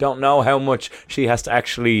know. We don't know how much she has to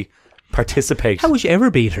actually participate. How would you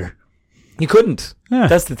ever beat her? You couldn't. Yeah.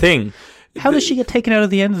 That's the thing. How does she get taken out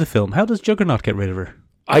at the end of the film? How does Juggernaut get rid of her?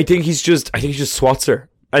 I think he just swats her.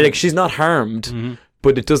 I think she's not harmed,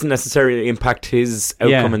 but it doesn't necessarily impact his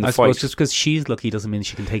outcome in the I fight. suppose just because she's lucky doesn't mean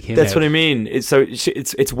she can take him That's out. what I mean.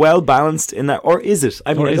 It's well balanced in that, or is it?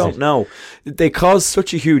 I mean, Or I is don't it? know. They caused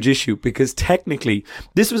such a huge issue because technically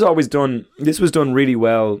this was done really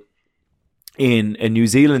well in a New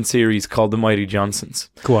Zealand series called The Mighty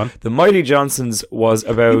Johnsons. Go on. The Mighty Johnsons was You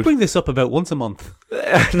about... bring this up about once a month.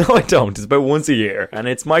 No, I don't. It's about once a year, and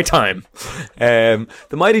it's my time. The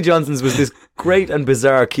Mighty Johnsons was this great and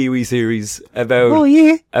bizarre Kiwi series about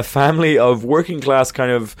a family of working class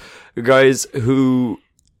kind of guys who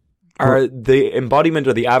are the embodiment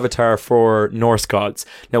or the avatar for Norse gods.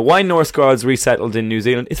 Now, why Norse gods resettled in New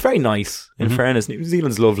Zealand? It's very nice, in fairness. New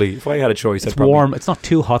Zealand's lovely. If I had a choice, It's warm. It's not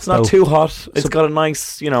too hot, It's not too hot. It's got a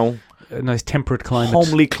nice, a nice temperate climate.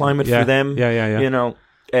 homely climate Yeah. for them. Yeah. You know.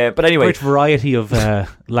 But anyway, Great variety of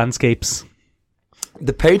landscapes.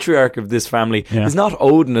 the patriarch of this family is not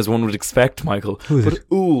Odin as one would expect, Michael, but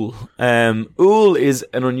Ul. Ul is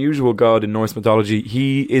an unusual god in Norse mythology.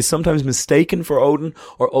 He is sometimes mistaken for Odin,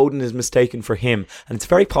 or Odin is mistaken for him, and it's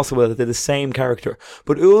very possible that they're the same character.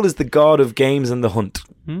 But Ul is the god of games and the hunt.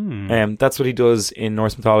 That's what he does in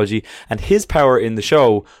Norse mythology, and his power in the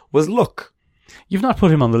show was luck. You've not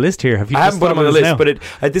put him on the list here, have you? I haven't put him on the list, now?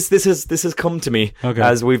 but this has come to me Okay.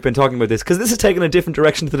 as we've been talking about this, because this has taken a different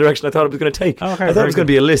direction to the direction I thought it was going to take. Okay, I thought it very was going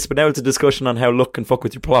to be a list, but now it's a discussion on how luck can fuck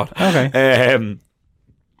with your plot. Okay.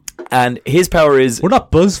 And his power is We're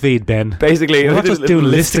not BuzzFeed, Ben. basically We're not just doing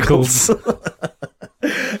listicles.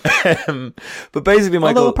 But basically,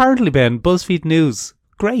 Michael, Although apparently, Ben, BuzzFeed News,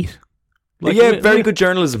 great. very good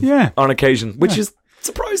journalism Yeah. on occasion, which is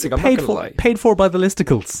surprising. I'm not Paid going to lie. paid for by the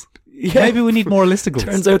listicles. Yeah. Maybe we need more listicles.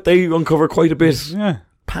 Turns out they uncover quite a bit. Yeah.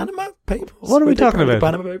 Panama Papers? What are we Were they talking part of the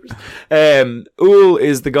about? Panama Papers? Ul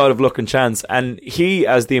is the god of luck and chance, and he,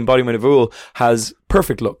 as the embodiment of Ul, has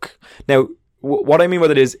perfect luck. Now, what I mean by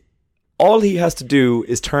that is, all he has to do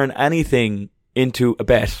is turn anything into a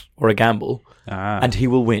bet or a gamble, and he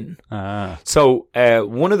will win. So,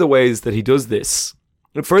 one of the ways that he does this,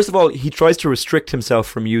 first of all, he tries to restrict himself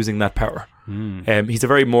from using that power. He's a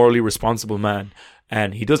very morally responsible man.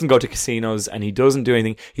 And he doesn't go to casinos, and he doesn't do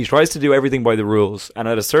anything. He tries to do everything by the rules. And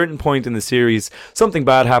at a certain point in the series, something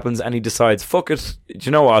bad happens, and he decides, fuck it, do you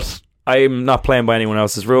know what? I'm not playing by anyone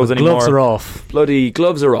else's rules anymore. Gloves are off. Bloody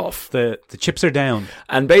gloves are off. The chips are down.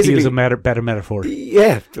 And To basically... use a better metaphor.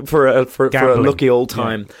 Yeah, for a Gambling. lucky old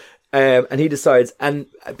time. And he decides, and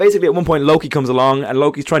basically at one point Loki comes along, and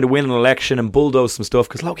Loki's trying to win an election and bulldoze some stuff,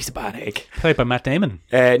 because Loki's a bad egg. Played by Matt Damon.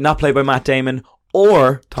 Not played by Matt Damon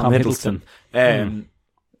or Tom Hiddleston.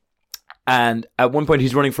 And at one point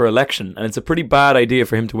he's running for election, and it's a pretty bad idea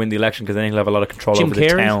for him to win the election, because then he'll have a lot of control Jim over Carrey?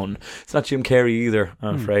 the town. It's not Jim Carrey either,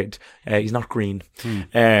 I'm afraid. He's not green.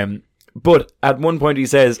 But at one point he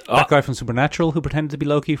says, That guy from Supernatural who pretended to be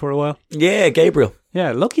Loki for a while. yeah, Gabriel.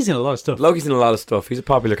 Yeah, Loki's in a lot of stuff. Loki's in a lot of stuff. He's a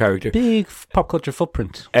popular character. Big pop culture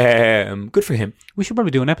footprint. Good for him. We should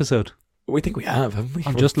probably do an episode. We think we have, haven't we?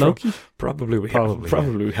 On just Loki? Probably we Probably, have.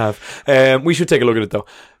 Probably we have. We should take a look at it, though.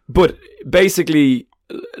 But basically,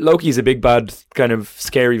 Loki's a big bad kind of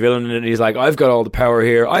scary villain, and he's like, I've got all the power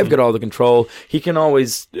here. I've got all the control. He can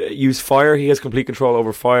always use fire. He has complete control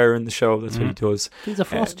over fire in the show. That's what he does. He's a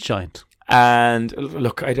frost giant. And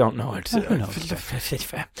look, I don't know. Who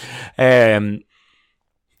knows?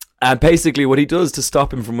 And basically what he does to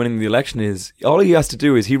stop him from winning the election is, all he has to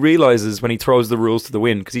do is, he realizes when he throws the rules to the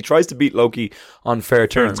wind, because he tries to beat Loki on fair Fair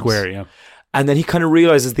and terms. square, yeah. And then he kind of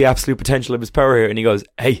realizes the absolute potential of his power here, and he goes,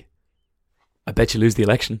 hey, I bet you lose the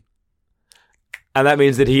election. And that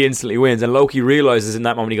means that he instantly wins. And Loki realizes in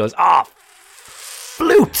that moment, he goes,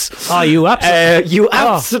 flute! Oh, you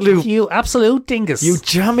absolute... You absolute dingus. you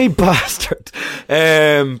jammy bastard.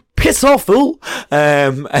 Piss off, fool.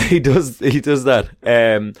 And he does that.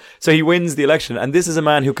 So he wins the election. And this is a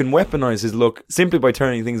man who can weaponize his luck simply by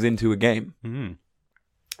turning things into a game.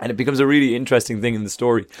 And it becomes a really interesting thing in the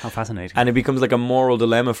story. How fascinating. And it becomes like a moral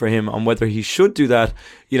dilemma for him on whether he should do that,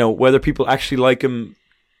 whether people actually like him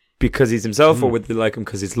because he's himself, or whether they like him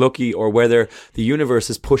because he's lucky, or whether the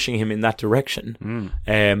universe is pushing him in that direction.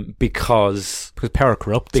 Because power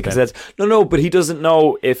corrupts. Because that's but he doesn't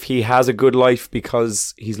know if he has a good life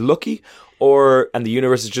because he's lucky, and the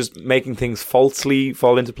universe is just making things falsely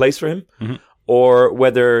fall into place for him, or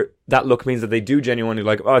whether that luck means that they do genuinely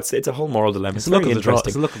like. It's a whole moral dilemma. It's the look very of the draw. interesting.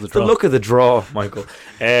 It's the look of the It's the draw. look of the draw, Michael.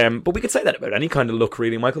 But we could say that about any kind of luck,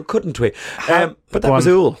 really, Michael, couldn't we? But that was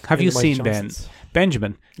Ul. Have you in the Mighty seen Johnsons.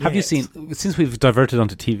 Benjamin? Have you Yes. seen, since we've diverted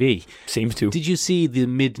onto TV? Seems to. Did you see the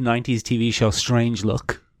mid-90s TV show Strange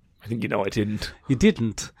Luck? I think I didn't. You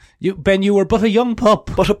didn't. Ben, you were but a young pup.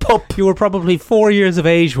 But a pup. You were probably 4 years of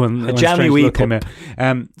age when jammy Strange wee Luck came pup.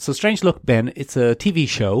 out. So Strange Luck, Ben, it's a TV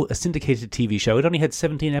show, a syndicated TV show. It only had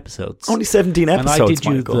 17 episodes. Only 17 episodes,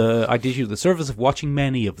 and I did you the service of watching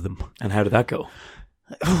many of them. And how did that go?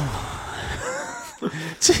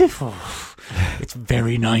 It's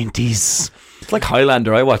very 90s. It's like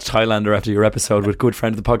Highlander. I watched Highlander after your episode with good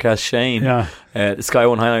friend of the podcast, Shane. Yeah. The Sky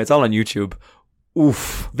One Highlander. It's all on YouTube.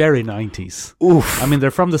 Oof. Very 90s. Oof. I mean,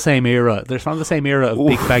 they're from the same era. They're from the same era of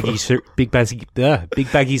big baggy suits.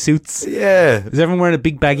 Yeah. Is everyone wearing a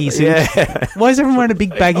big baggy suit? Yeah. Why is everyone wearing a big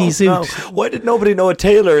baggy suit? No. Why did nobody know a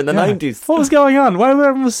tailor in the 90s? What was going on? Why were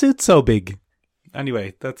everyone's suits so big?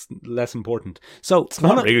 Anyway, that's less important. So It's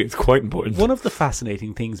not really. It's quite important. one of the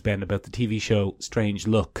fascinating things, Ben, about the TV show Strange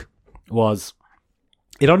Look was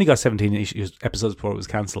it only got 17 episodes before it was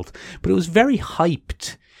cancelled, but it was very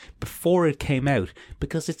hyped before it came out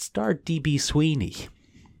because it starred D.B. Sweeney.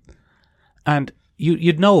 And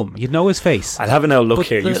you'd know him. You'd know his face. I'll have an old look But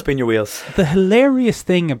here. You spin your wheels. The hilarious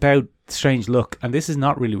thing about Strange Look, and this is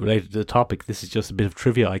not really related to the topic, this is just a bit of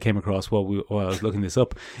trivia I came across while I was looking this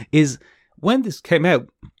up, is when this came out,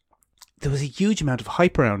 there was a huge amount of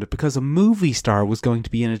hype around it because a movie star was going to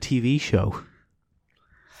be in a TV show.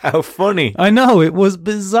 How funny. I know, it was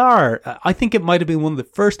bizarre. I think it might have been one of the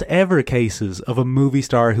first ever cases of a movie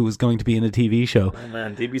star who was going to be in a TV show. Oh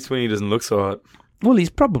man, D.B. Sweeney doesn't look so hot. Well, he's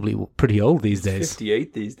probably pretty old these days.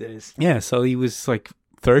 58 these days. Yeah, so he was like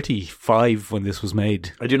 35 when this was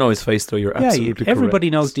made. I do know his face though. You're absolutely everybody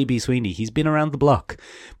correct. knows D.B. Sweeney. He's been around the block.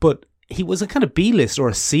 But he was a kind of B-list or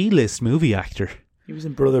a C-list movie actor. He was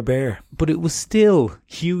in Brother Bear. But it was still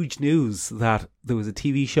huge news that there was a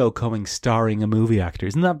TV show coming starring a movie actor.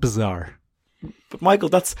 Isn't that bizarre? But Michael,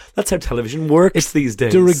 that's how television works these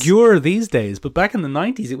days. De rigueur these days. But back in the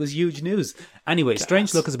 90s, it was huge news. Anyway,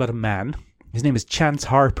 Strange Look is about a man. His name is Chance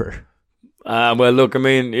Harper. Well, look, I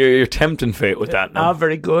mean, you're tempting fate with that now.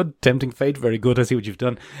 Very good. Tempting fate, very good. I see what you've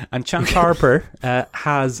done. And Chance Harper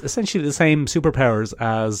has essentially the same superpowers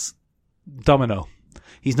as Domino.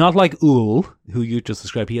 He's not like Ool, who you just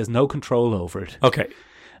described. He has no control over it. Okay.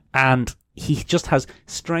 And he just has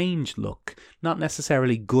strange luck. Not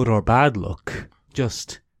necessarily good or bad luck.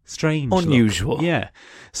 Just strange luck. Unusual. Yeah.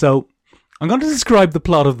 So I'm going to describe the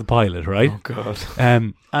plot of the pilot, right? Oh, God.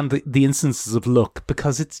 And the instances of luck,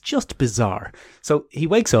 because it's just bizarre. So he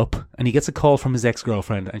wakes up and he gets a call from his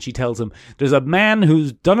ex-girlfriend and she tells him, there's a man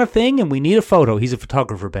who's done a thing and we need a photo. He's a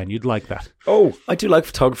photographer, Ben. You'd like that. Oh, I do like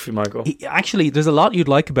photography, Michael. Actually, there's a lot you'd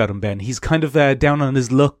like about him, Ben. He's kind of down on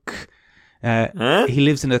his luck. He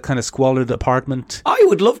lives in a kind of squalid apartment. I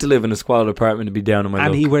would love to live in a squalid apartment and be down on my And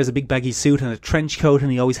luck. he wears a big baggy suit and a trench coat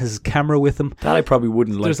and he always has his camera with him. That I probably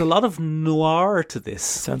wouldn't like. There's a lot of noir to this.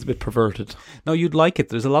 Sounds a bit perverted. No, you'd like it.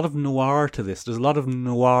 There's a lot of noir to this. There's a lot of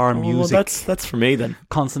noir Well, music that's for me then.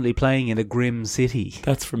 constantly playing in a grim city.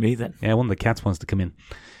 That's for me then. Yeah, one of the cats wants to come in.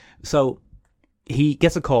 So he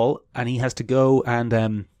gets a call and he has to go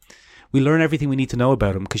and we learn everything we need to know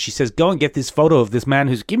about him because she says, go and get this photo of this man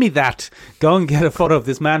who's... Give me that. Go and get a photo of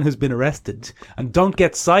this man who's been arrested. And don't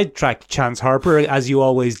get sidetracked, Chance Harper, as you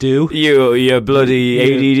always do. You bloody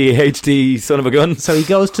ADHD son of a gun. So he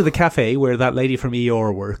goes to the cafe where that lady from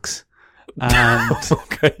ER works. And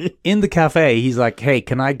Okay. in the cafe, he's like, hey,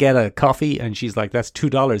 can I get a coffee? And she's like, that's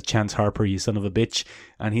 $2, Chance Harper, you son of a bitch.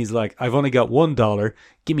 And he's like, I've only got $1.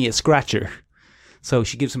 Give me a scratcher. So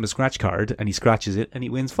she gives him a scratch card and he scratches it and he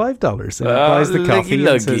wins $5 and he buys the coffee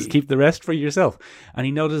and says, keep the rest for yourself. And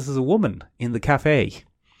he notices a woman in the cafe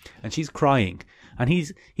and she's crying and he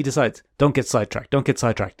decides, don't get sidetracked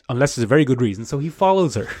unless there's a very good reason. So he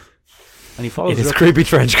follows her and he follows In her his creepy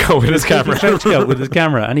trench coat with his camera. trench coat with his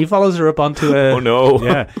camera and he follows her up onto a... Oh no.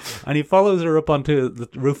 Yeah. And he follows her up onto the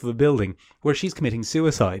roof of a building where she's committing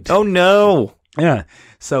suicide. Oh no. Yeah.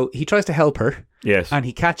 So he tries to help her. Yes. And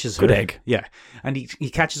he catches her. Good egg. Yeah. And he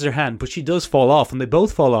catches her hand, but she does fall off, and they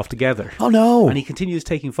both fall off together. Oh no. And he continues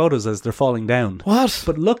taking photos as they're falling down. What?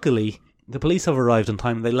 But luckily, the police have arrived in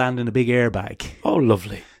time and they land in a big airbag. Oh,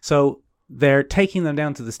 lovely. So they're taking them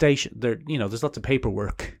down to the station. There's lots of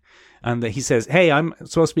paperwork. And he says, hey, I'm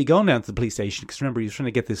supposed to be going down to the police station because remember, he was trying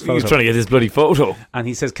to get this photo. He was trying to get this bloody photo. And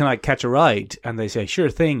he says, can I catch a ride? And they say, sure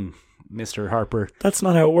thing, Mr. Harper. That's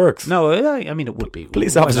not how it works. No, I mean, it would be.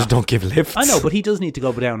 Police Why officers not? don't give lifts. I know, but he does need to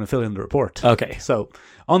go down and fill in the report. Okay. So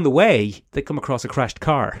on the way, they come across a crashed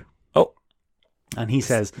car. Oh. And he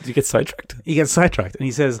says... Did you get sidetracked? He gets sidetracked. And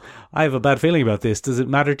he says, I have a bad feeling about this. Does it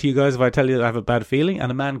matter to you guys if I tell you I have a bad feeling?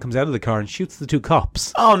 And a man comes out of the car and shoots the two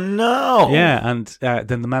cops. Oh no. Yeah, and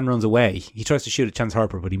then the man runs away. He tries to shoot at Chance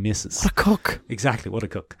Harper, but he misses. What a cook. Exactly, what a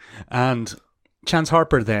cook. And Chance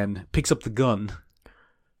Harper then picks up the gun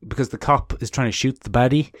because the cop is trying to shoot the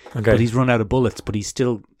baddie, Okay. but he's run out of bullets, but he's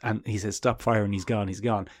still, and he says, stop firing, he's gone.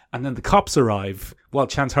 And then the cops arrive while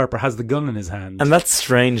Chance Harper has the gun in his hand. And that's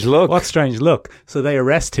strange look. What strange look. So they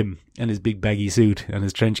arrest him in his big baggy suit and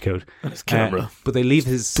his trench coat. And his camera. But they leave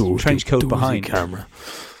his trench coat behind. Camera.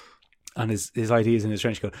 And his ID is in his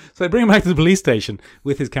trench coat. So they bring him back to the police station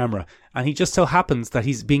with his camera. And he just so happens that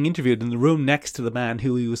he's being interviewed in the room next to the man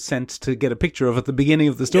who he was sent to get a picture of at the beginning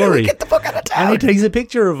of the story. Get the fuck out of town. And he takes a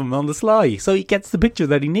picture of him on the sly. So he gets the picture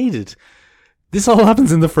that he needed. This all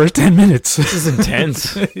happens in the first 10 minutes. This is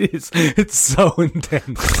intense. It's so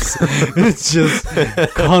intense. It's just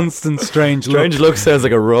constant strange look. Strange Look sounds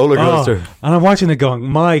like a roller coaster. And I'm watching it going,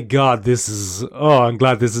 my God, I'm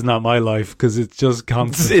glad this is not my life, because it's just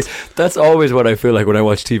constant. That's always what I feel like when I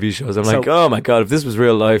watch TV shows. I'm like, oh my God, if this was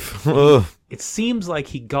real life. It seems like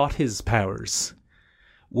he got his powers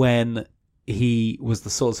when he was the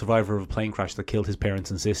sole survivor of a plane crash that killed his parents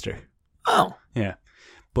and sister. Oh. Yeah.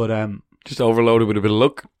 But just overloaded with a bit of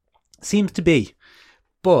luck. Seems to be.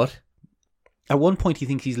 But at one point he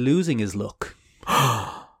thinks he's losing his luck.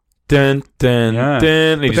 Dun, dun, Yeah.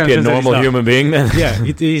 dun. He But just then be a turns out he's normal not. human being then. Yeah,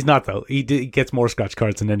 he's not though. He gets more scratch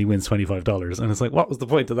cards and then he wins $25. And it's like, what was the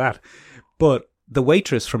point of that? But the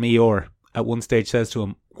waitress from ER at one stage says to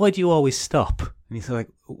him, why do you always stop? And he's like,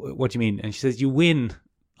 what do you mean? And she says, you win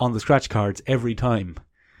on the scratch cards every time.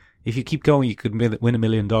 If you keep going, you could win $1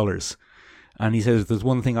 million. And he says, there's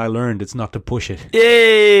one thing I learned, it's not to push it.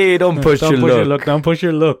 Yay! Don't push your luck. Don't push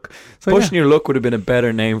your luck. So, Pushing your luck would have been a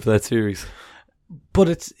better name for that series.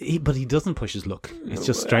 But he doesn't push his luck. It's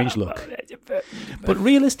just strange luck. But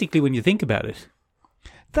realistically, when you think about it,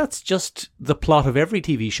 that's just the plot of every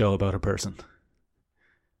TV show about a person.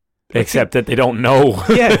 Except that they don't know.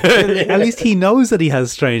 Yeah, at least he knows that he has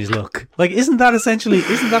strange luck. Like, isn't that the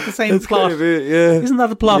same plot? Kind of it, yeah. Isn't that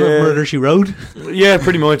the plot of Murder, She Wrote? Yeah,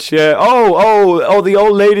 pretty much, yeah. Oh, the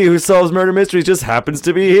old lady who solves murder mysteries just happens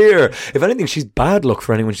to be here. If anything, she's bad luck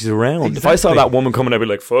for anyone she's around. If I saw that woman coming, I'd be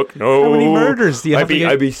like, fuck, no. How many murders do you have to get?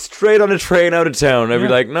 I'd be straight on a train out of town. I'd be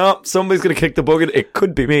like, no, somebody's going to kick the bucket. It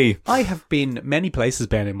could be me. I have been many places,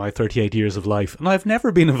 Ben, in my 38 years of life, and I've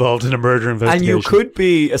never been involved in a murder investigation. And you could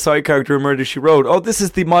be a side character in Murder, She Wrote. Oh, this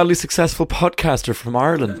is the mildly successful podcaster from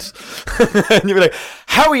Ireland. And you'd be like,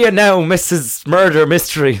 how are you now, Mrs. Murder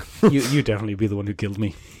Mystery? You definitely be the one who killed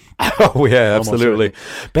me. Oh, yeah, absolutely. Certainly.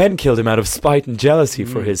 Ben killed him out of spite and jealousy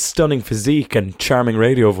for his stunning physique and charming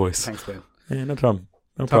radio voice. Thanks, Ben. Yeah, no problem.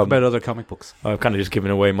 No Talk problem. about other comic books. I've kind of just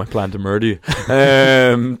given away my plan to murder you.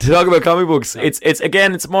 To talk about comic books,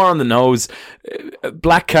 it's more on the nose.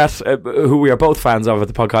 Black Cat, who we are both fans of at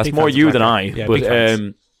the podcast, Big more fans of you Black than Cat. I. Yeah, big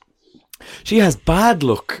fans. She has bad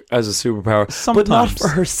luck as a superpower, but not Sometimes. for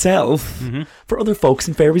herself, for other folks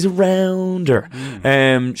and fairies around her.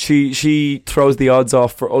 She throws the odds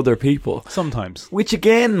off for other people. Sometimes. Which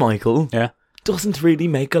again, Michael, Yeah. doesn't really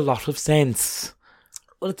make a lot of sense.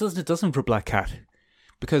 Well, it doesn't for Black Cat.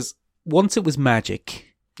 Because once it was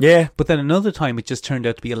magic, Yeah, but then another time it just turned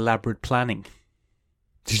out to be elaborate planning.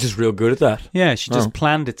 she's just real good at that. Yeah, she just Oh.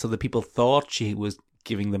 planned it so that people thought she was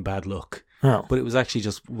giving them bad luck. Oh. But it was actually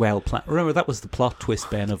just well planned. Remember, that was the plot twist,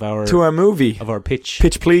 Ben, of our To our movie, pitch.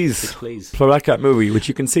 Pitch Please. Pitch Please. Black Cat movie, which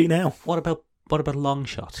you can see now. What about Long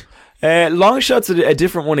Shot? Longshot's a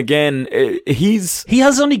different one again. He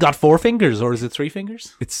has only got 4 fingers, or is it 3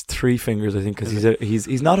 fingers? It's 3 fingers, I think, because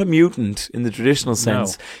he's not a mutant in the traditional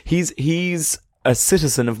sense. He's a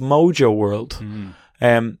citizen of Mojo World.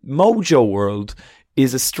 Mojo World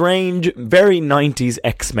is a strange, very 90s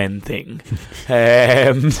X-Men thing.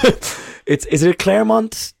 Is it a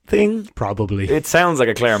Claremont thing? Probably. It sounds like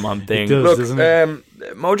a Claremont thing. It does, Look, doesn't it?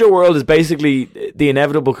 Mojo World is basically the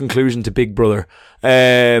inevitable conclusion to Big Brother,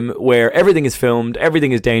 where everything is filmed,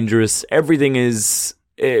 everything is dangerous, everything is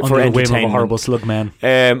for Under the whim of a entertainment. horrible slug man.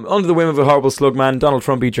 Under the whim of a horrible slug man, Donald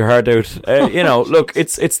Trump eat your heart out. Look,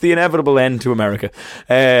 it's the inevitable end to America,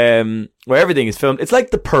 where everything is filmed. It's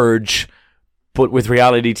like The Purge, but with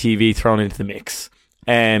reality TV thrown into the mix.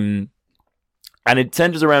 And it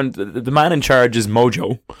centers around the man in charge is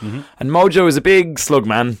Mojo, and Mojo is a big slug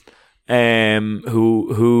man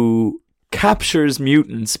who captures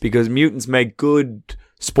mutants because mutants make good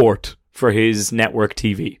sport for his network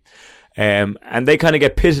TV. And they kind of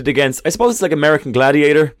get pitted against, I suppose it's like American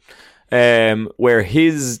Gladiator, where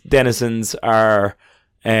his denizens are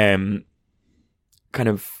kind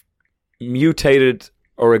of mutated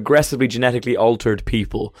or aggressively genetically altered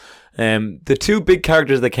people. The 2 big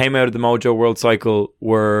characters that came out of the Mojo World cycle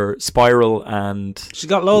were Spiral and She's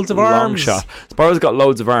got loads of arms. Longshot. Spiral's got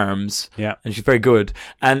loads of arms. Yeah. And she's very good.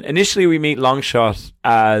 And initially we meet Longshot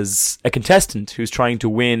as a contestant who's trying to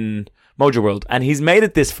win Mojo World. And he's made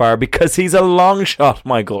it this far because he's a long shot,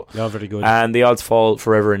 Michael. Yeah, very good. And the odds fall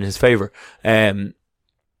forever in his favour. And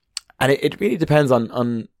it really depends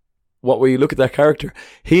on what way you look at that character.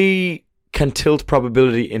 He can tilt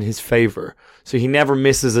probability in his favour. So he never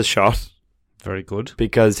misses a shot. Very good.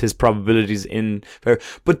 because his probabilities in.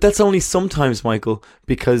 But that's only sometimes, Michael,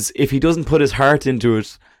 because if he doesn't put his heart into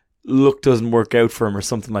it, luck doesn't work out for him or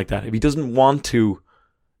something like that. If he doesn't want to,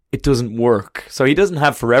 it doesn't work. So he doesn't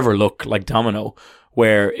have forever luck like Domino,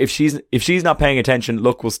 where if she's not paying attention,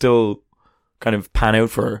 luck will still kind of pan out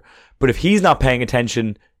for her. But if he's not paying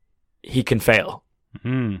attention, he can fail.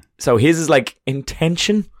 So his is like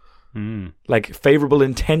intention, like favorable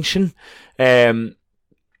intention.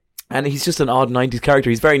 And he's just an odd 90s character.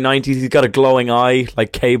 He's very 90s. He's got a glowing eye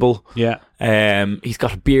like Cable. Yeah. He's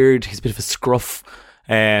got a beard. He's a bit of a scruff.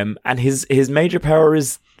 And his major power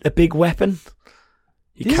is a big weapon.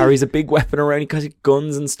 He carries a big weapon around. He has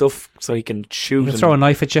guns and stuff, so he can shoot. He'll throw a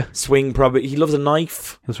knife at you. Swing, probably. He loves a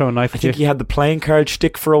knife. He'll throw a knife I at you. think he had the playing card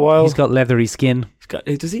shtick for a while. He's got leathery skin.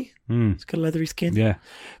 Does he? He's got a leathery skin. Yeah.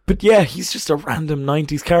 But yeah, he's just a random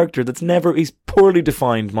 90s character he's poorly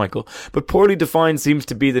defined, Michael. But poorly defined seems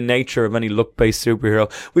to be the nature of any look-based superhero.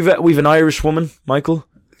 We've an Irish woman, Michael.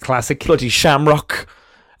 Classic. Bloody Shamrock.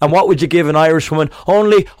 And what would you give an Irish woman?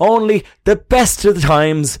 Only the best of the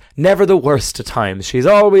times, never the worst of times. She's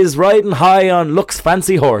always riding high on luck's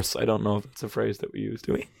fancy horse. I don't know if it's a phrase that we use,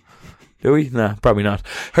 do we? Do we? Nah, probably not.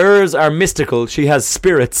 Hers are mystical. She has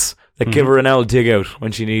spirits that give her an old dig out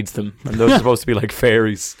when she needs them. And those are supposed to be like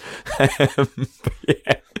fairies. But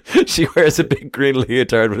yeah. She wears a big green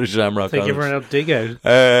leotard with a shamrock They on give it. her an old dig out.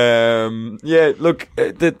 Yeah, look,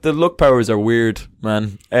 the luck powers are weird,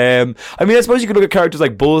 man. I mean, I suppose you could look at characters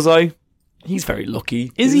like Bullseye. He's very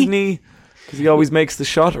lucky, isn't he? Because he always makes the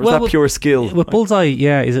shot, or is that pure skill? With Bullseye,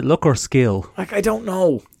 yeah, is it luck or skill? Like, I don't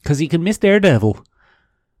know. Because he can miss Daredevil.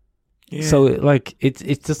 Yeah. So, like,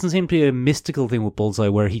 it doesn't seem to be a mystical thing with Bullseye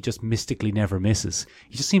where he just mystically never misses.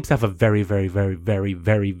 He just seems to have a very, very, very, very,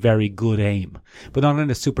 very, very good aim, but not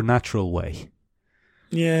in a supernatural way.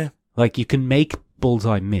 Yeah. Like, you can make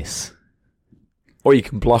Bullseye miss. Or you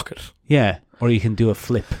can block it. Yeah, or you can do a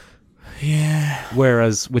flip. Yeah.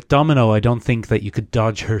 Whereas with Domino, I don't think that you could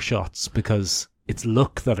dodge her shots because it's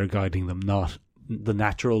luck that are guiding them, not the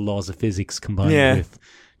natural laws of physics combined with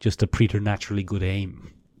just a preternaturally good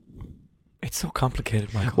aim. It's so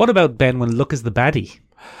complicated, Michael. What about Ben when luck is the baddie?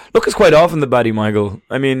 Luck is quite often the baddie, Michael.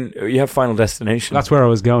 I mean, you have Final Destination. That's where I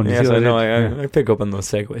was going. Yes, I know. I pick up on those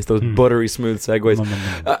segues, those buttery smooth segues.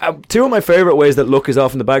 Two of my favourite ways that luck is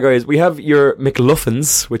often the bad guy is we have your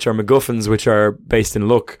McLuffins, which are MacGuffins, which are based in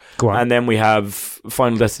luck. Go on. And then we have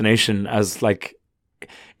Final Destination as like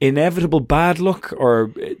inevitable bad luck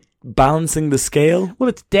or balancing the scale. Well,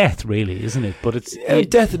 it's death, really, isn't it? But it's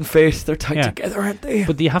death and fate, they're tied together, aren't they?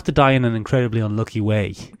 But you have to die in an incredibly unlucky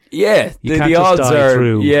way. Yeah, You can't the just odds die are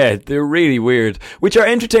through. Yeah, they're really weird, which are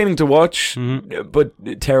entertaining to watch, but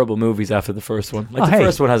terrible movies after the first one. Like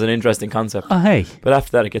first one has an interesting concept. Oh, hey. But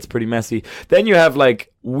after that, it gets pretty messy. Then you have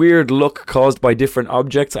like weird luck caused by different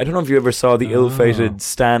objects. I don't know if you ever saw the ill-fated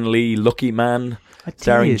Stan Lee Lucky Man,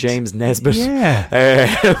 starring James Nesbitt.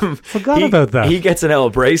 Yeah. Forgot about that. He gets an L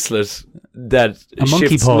bracelet that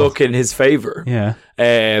shifts luck in his favour. Yeah.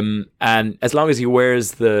 And as long as he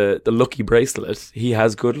wears the lucky bracelet, he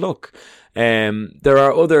has good luck. There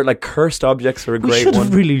are other like cursed objects are a great one. We should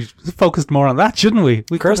have really focused more on that, shouldn't we?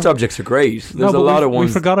 Cursed objects are great. There's a lot of ones.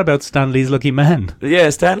 We forgot about Stan Lee's Lucky Man. Yeah,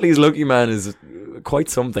 Stan Lee's Lucky Man is quite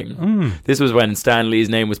something. This was when Stan Lee's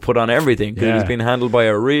name was put on everything because he was being handled by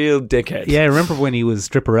a real dickhead. Yeah, remember when he was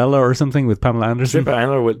Stripperella or something with Pamela Anderson?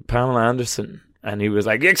 Stripperella with Pamela Anderson. And he was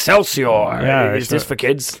like, Excelsior! Yeah, is this for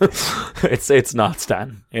kids? It's not,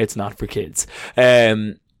 Stan. It's not for kids.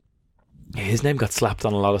 His name got slapped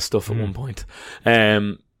on a lot of stuff at one point.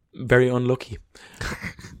 Very unlucky.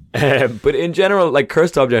 But in general, like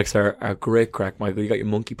cursed objects are great crack, Michael. You got your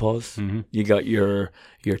monkey paws. You got your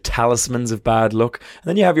talismans of bad luck. And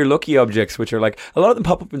then you have your lucky objects, which are like, a lot of them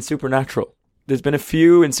pop up in Supernatural. There's been a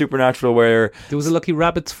few in Supernatural where there was a lucky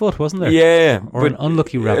rabbit's foot, wasn't there? Yeah, or an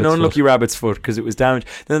unlucky rabbit's foot. An unlucky rabbit's foot because it was damaged.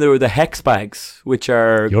 Then there were the hex bags, which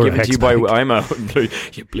are given to you by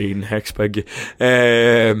you bleeding hex bag.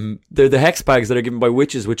 They're the hex bags that are given by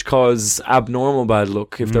witches, which cause abnormal bad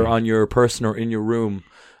luck if they're on your person or in your room.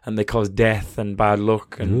 And they cause death and bad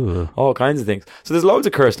luck and all kinds of things. So there's loads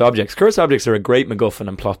of cursed objects. Cursed objects are a great MacGuffin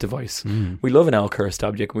and plot device. We love an L cursed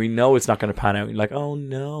object. We know it's not going to pan out. You're like, oh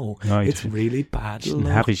no, it's really bad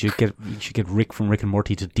luck. You should get Rick from Rick and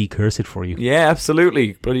Morty to decurse it for you. Yeah,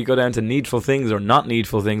 absolutely. But you go down to needful things or not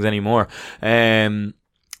needful things anymore.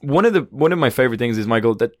 One of my favorite things is,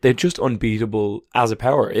 Michael, that they're just unbeatable as a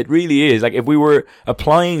power. It really is. Like if we were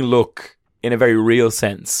applying luck in a very real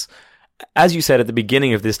sense, as you said at the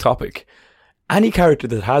beginning of this topic, any character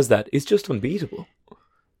that has that is just unbeatable.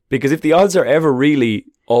 Because if the odds are ever really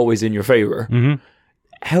always in your favour,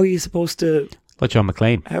 how are you supposed to... Like John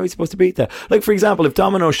McClane. How are you supposed to beat that? Like, for example, if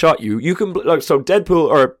Domino shot you, you can... Like, so Deadpool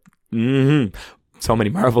or... so many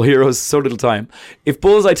Marvel heroes, so little time. If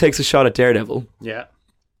Bullseye takes a shot at Daredevil... Yeah.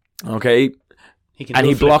 Okay...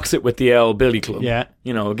 He blocks it with the L Billy Club. Yeah.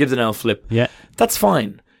 You know, gives an L flip. Yeah. That's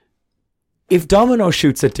fine. If Domino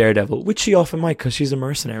shoots at Daredevil, which she often might because she's a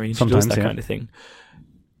mercenary and Sometimes, she does that kind of thing,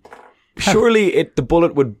 surely the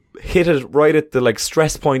bullet would hit it right at the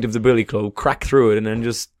stress point of the Billy Club, crack through it, and then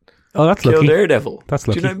just that's kill lucky. Daredevil. That's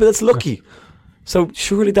lucky. Do you know? But that's lucky. So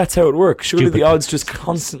surely that's how it works. Surely Stupid. the odds just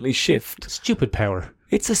constantly shift. Stupid power.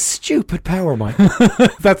 It's a stupid power, Mike.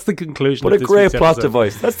 That's the conclusion. What of a this great week's plot episode.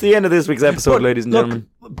 device. That's the end of this week's episode, But ladies and look, gentlemen.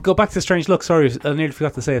 Go back to Strange Look. Sorry, I nearly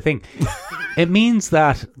forgot to say a thing. It means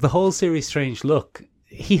that the whole series Strange Look,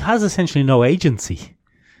 he has essentially no agency.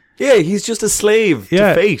 Yeah, he's just a slave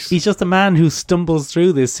to fate. He's just a man who stumbles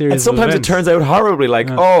through this series. And sometimes of it events. turns out horribly,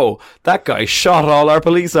 oh, that guy shot all our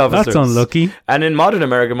police officers. That's unlucky. And in modern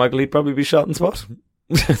America, Michael, he'd probably be shot on spot.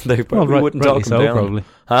 They probably wouldn't talk him so, down. Probably.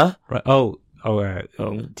 Huh? Right.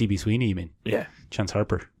 DB Sweeney, you mean? Yeah. Chance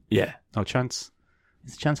Harper. Yeah. No, Chance.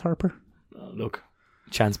 Is it Chance Harper? Look,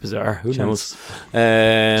 Chance Bizarre. Who Chance. knows?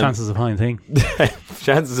 Chance is a fine thing.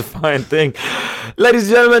 Chance is a fine thing.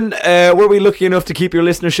 Ladies and gentlemen, were we lucky enough to keep your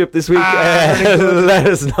listenership this week? Let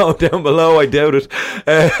us know down below. I doubt it.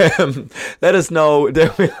 Let us know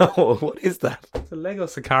down below. What is that? It's a Lego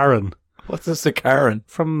Sakaran. What's a Sakaran?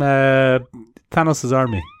 From Thanos'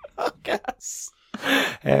 army. Oh, gas.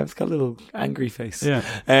 It's got a little angry face. Yeah.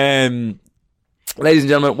 Ladies and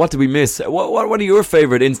gentlemen, what did we miss? What are your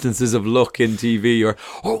favourite instances of luck in TV, or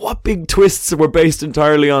what big twists were based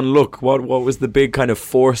entirely on luck? What was the big kind of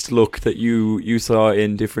forced luck that you saw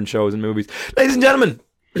in different shows and movies? Ladies and gentlemen,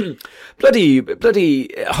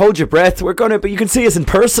 bloody hold your breath. But you can see us in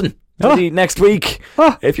person. Next week.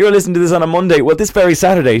 If you're listening to this on a Monday, well, this very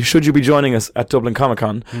Saturday, should you be joining us at Dublin Comic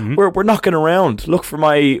Con, we're knocking around. Look for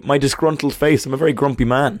my disgruntled face. I'm a very grumpy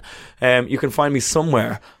man. You can find me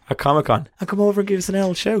somewhere at Comic Con and come over and give us an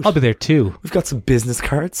L shout. I'll be there too. We've got some business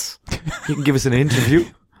cards. You can give us an interview.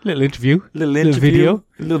 Little interview. Little video.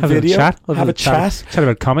 Little Have video. Have a chat. Chat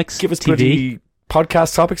about comics. Give us TV. bloody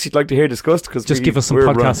podcast topics you'd like to hear discussed. Just give us some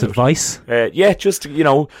podcast advice. Just,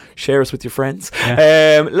 share us with your friends.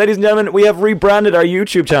 Yeah. Ladies and gentlemen, we have rebranded our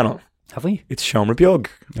YouTube channel. Have we? It's Sean Rabjug.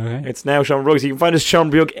 Okay. It's now Sean Rabjug. So you can find us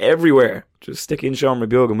Sean Rabjug everywhere. Just stick in Sean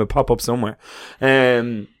Rabjug and we'll pop up somewhere.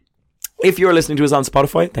 If you're listening to us on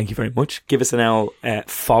Spotify, thank you very much. Give us an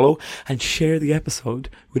follow and share the episode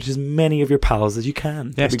with as many of your pals as you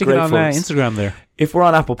can. Yeah, stick it on Instagram there. If we're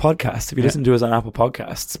on Apple Podcasts, if you listen to us on Apple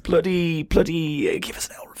Podcasts, bloody, give us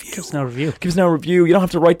an L review. Give us an review. Give us an L review. You don't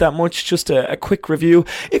have to write that much, just a quick review.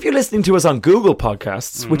 If you're listening to us on Google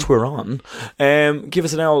Podcasts, which we're on, give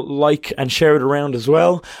us an L, like, and share it around as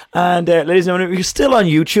well. And ladies and gentlemen, if you're still on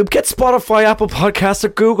YouTube, get Spotify, Apple Podcasts, or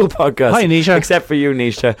Google Podcasts. Hi, Nisha. Except for you,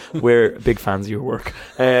 Nisha. We're big fans of your work.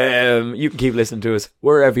 You can keep listening to us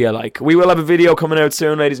wherever you like. We will have a video coming out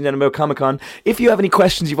soon, ladies and gentlemen, about Comic-Con. If you have any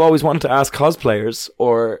questions you've always wanted to ask cosplayers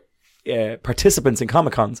or participants in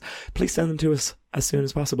Comic-Cons, please send them to us as soon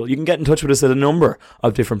as possible. You can get in touch with us at a number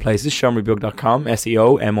of different places. SeanRabjug.com,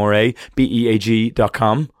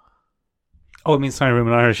 SeoMoraBeag.com. Oh, it means Tiny Room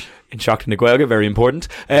in Irish. In Shocked and Gaeilge, very important.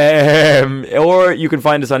 Or you can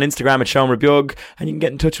find us on Instagram at Sean Rabjug, and you can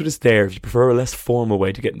get in touch with us there if you prefer a less formal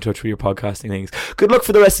way to get in touch with your podcasting things. Good luck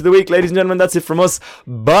for the rest of the week, ladies and gentlemen. That's it from us.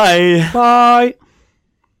 Bye. Bye.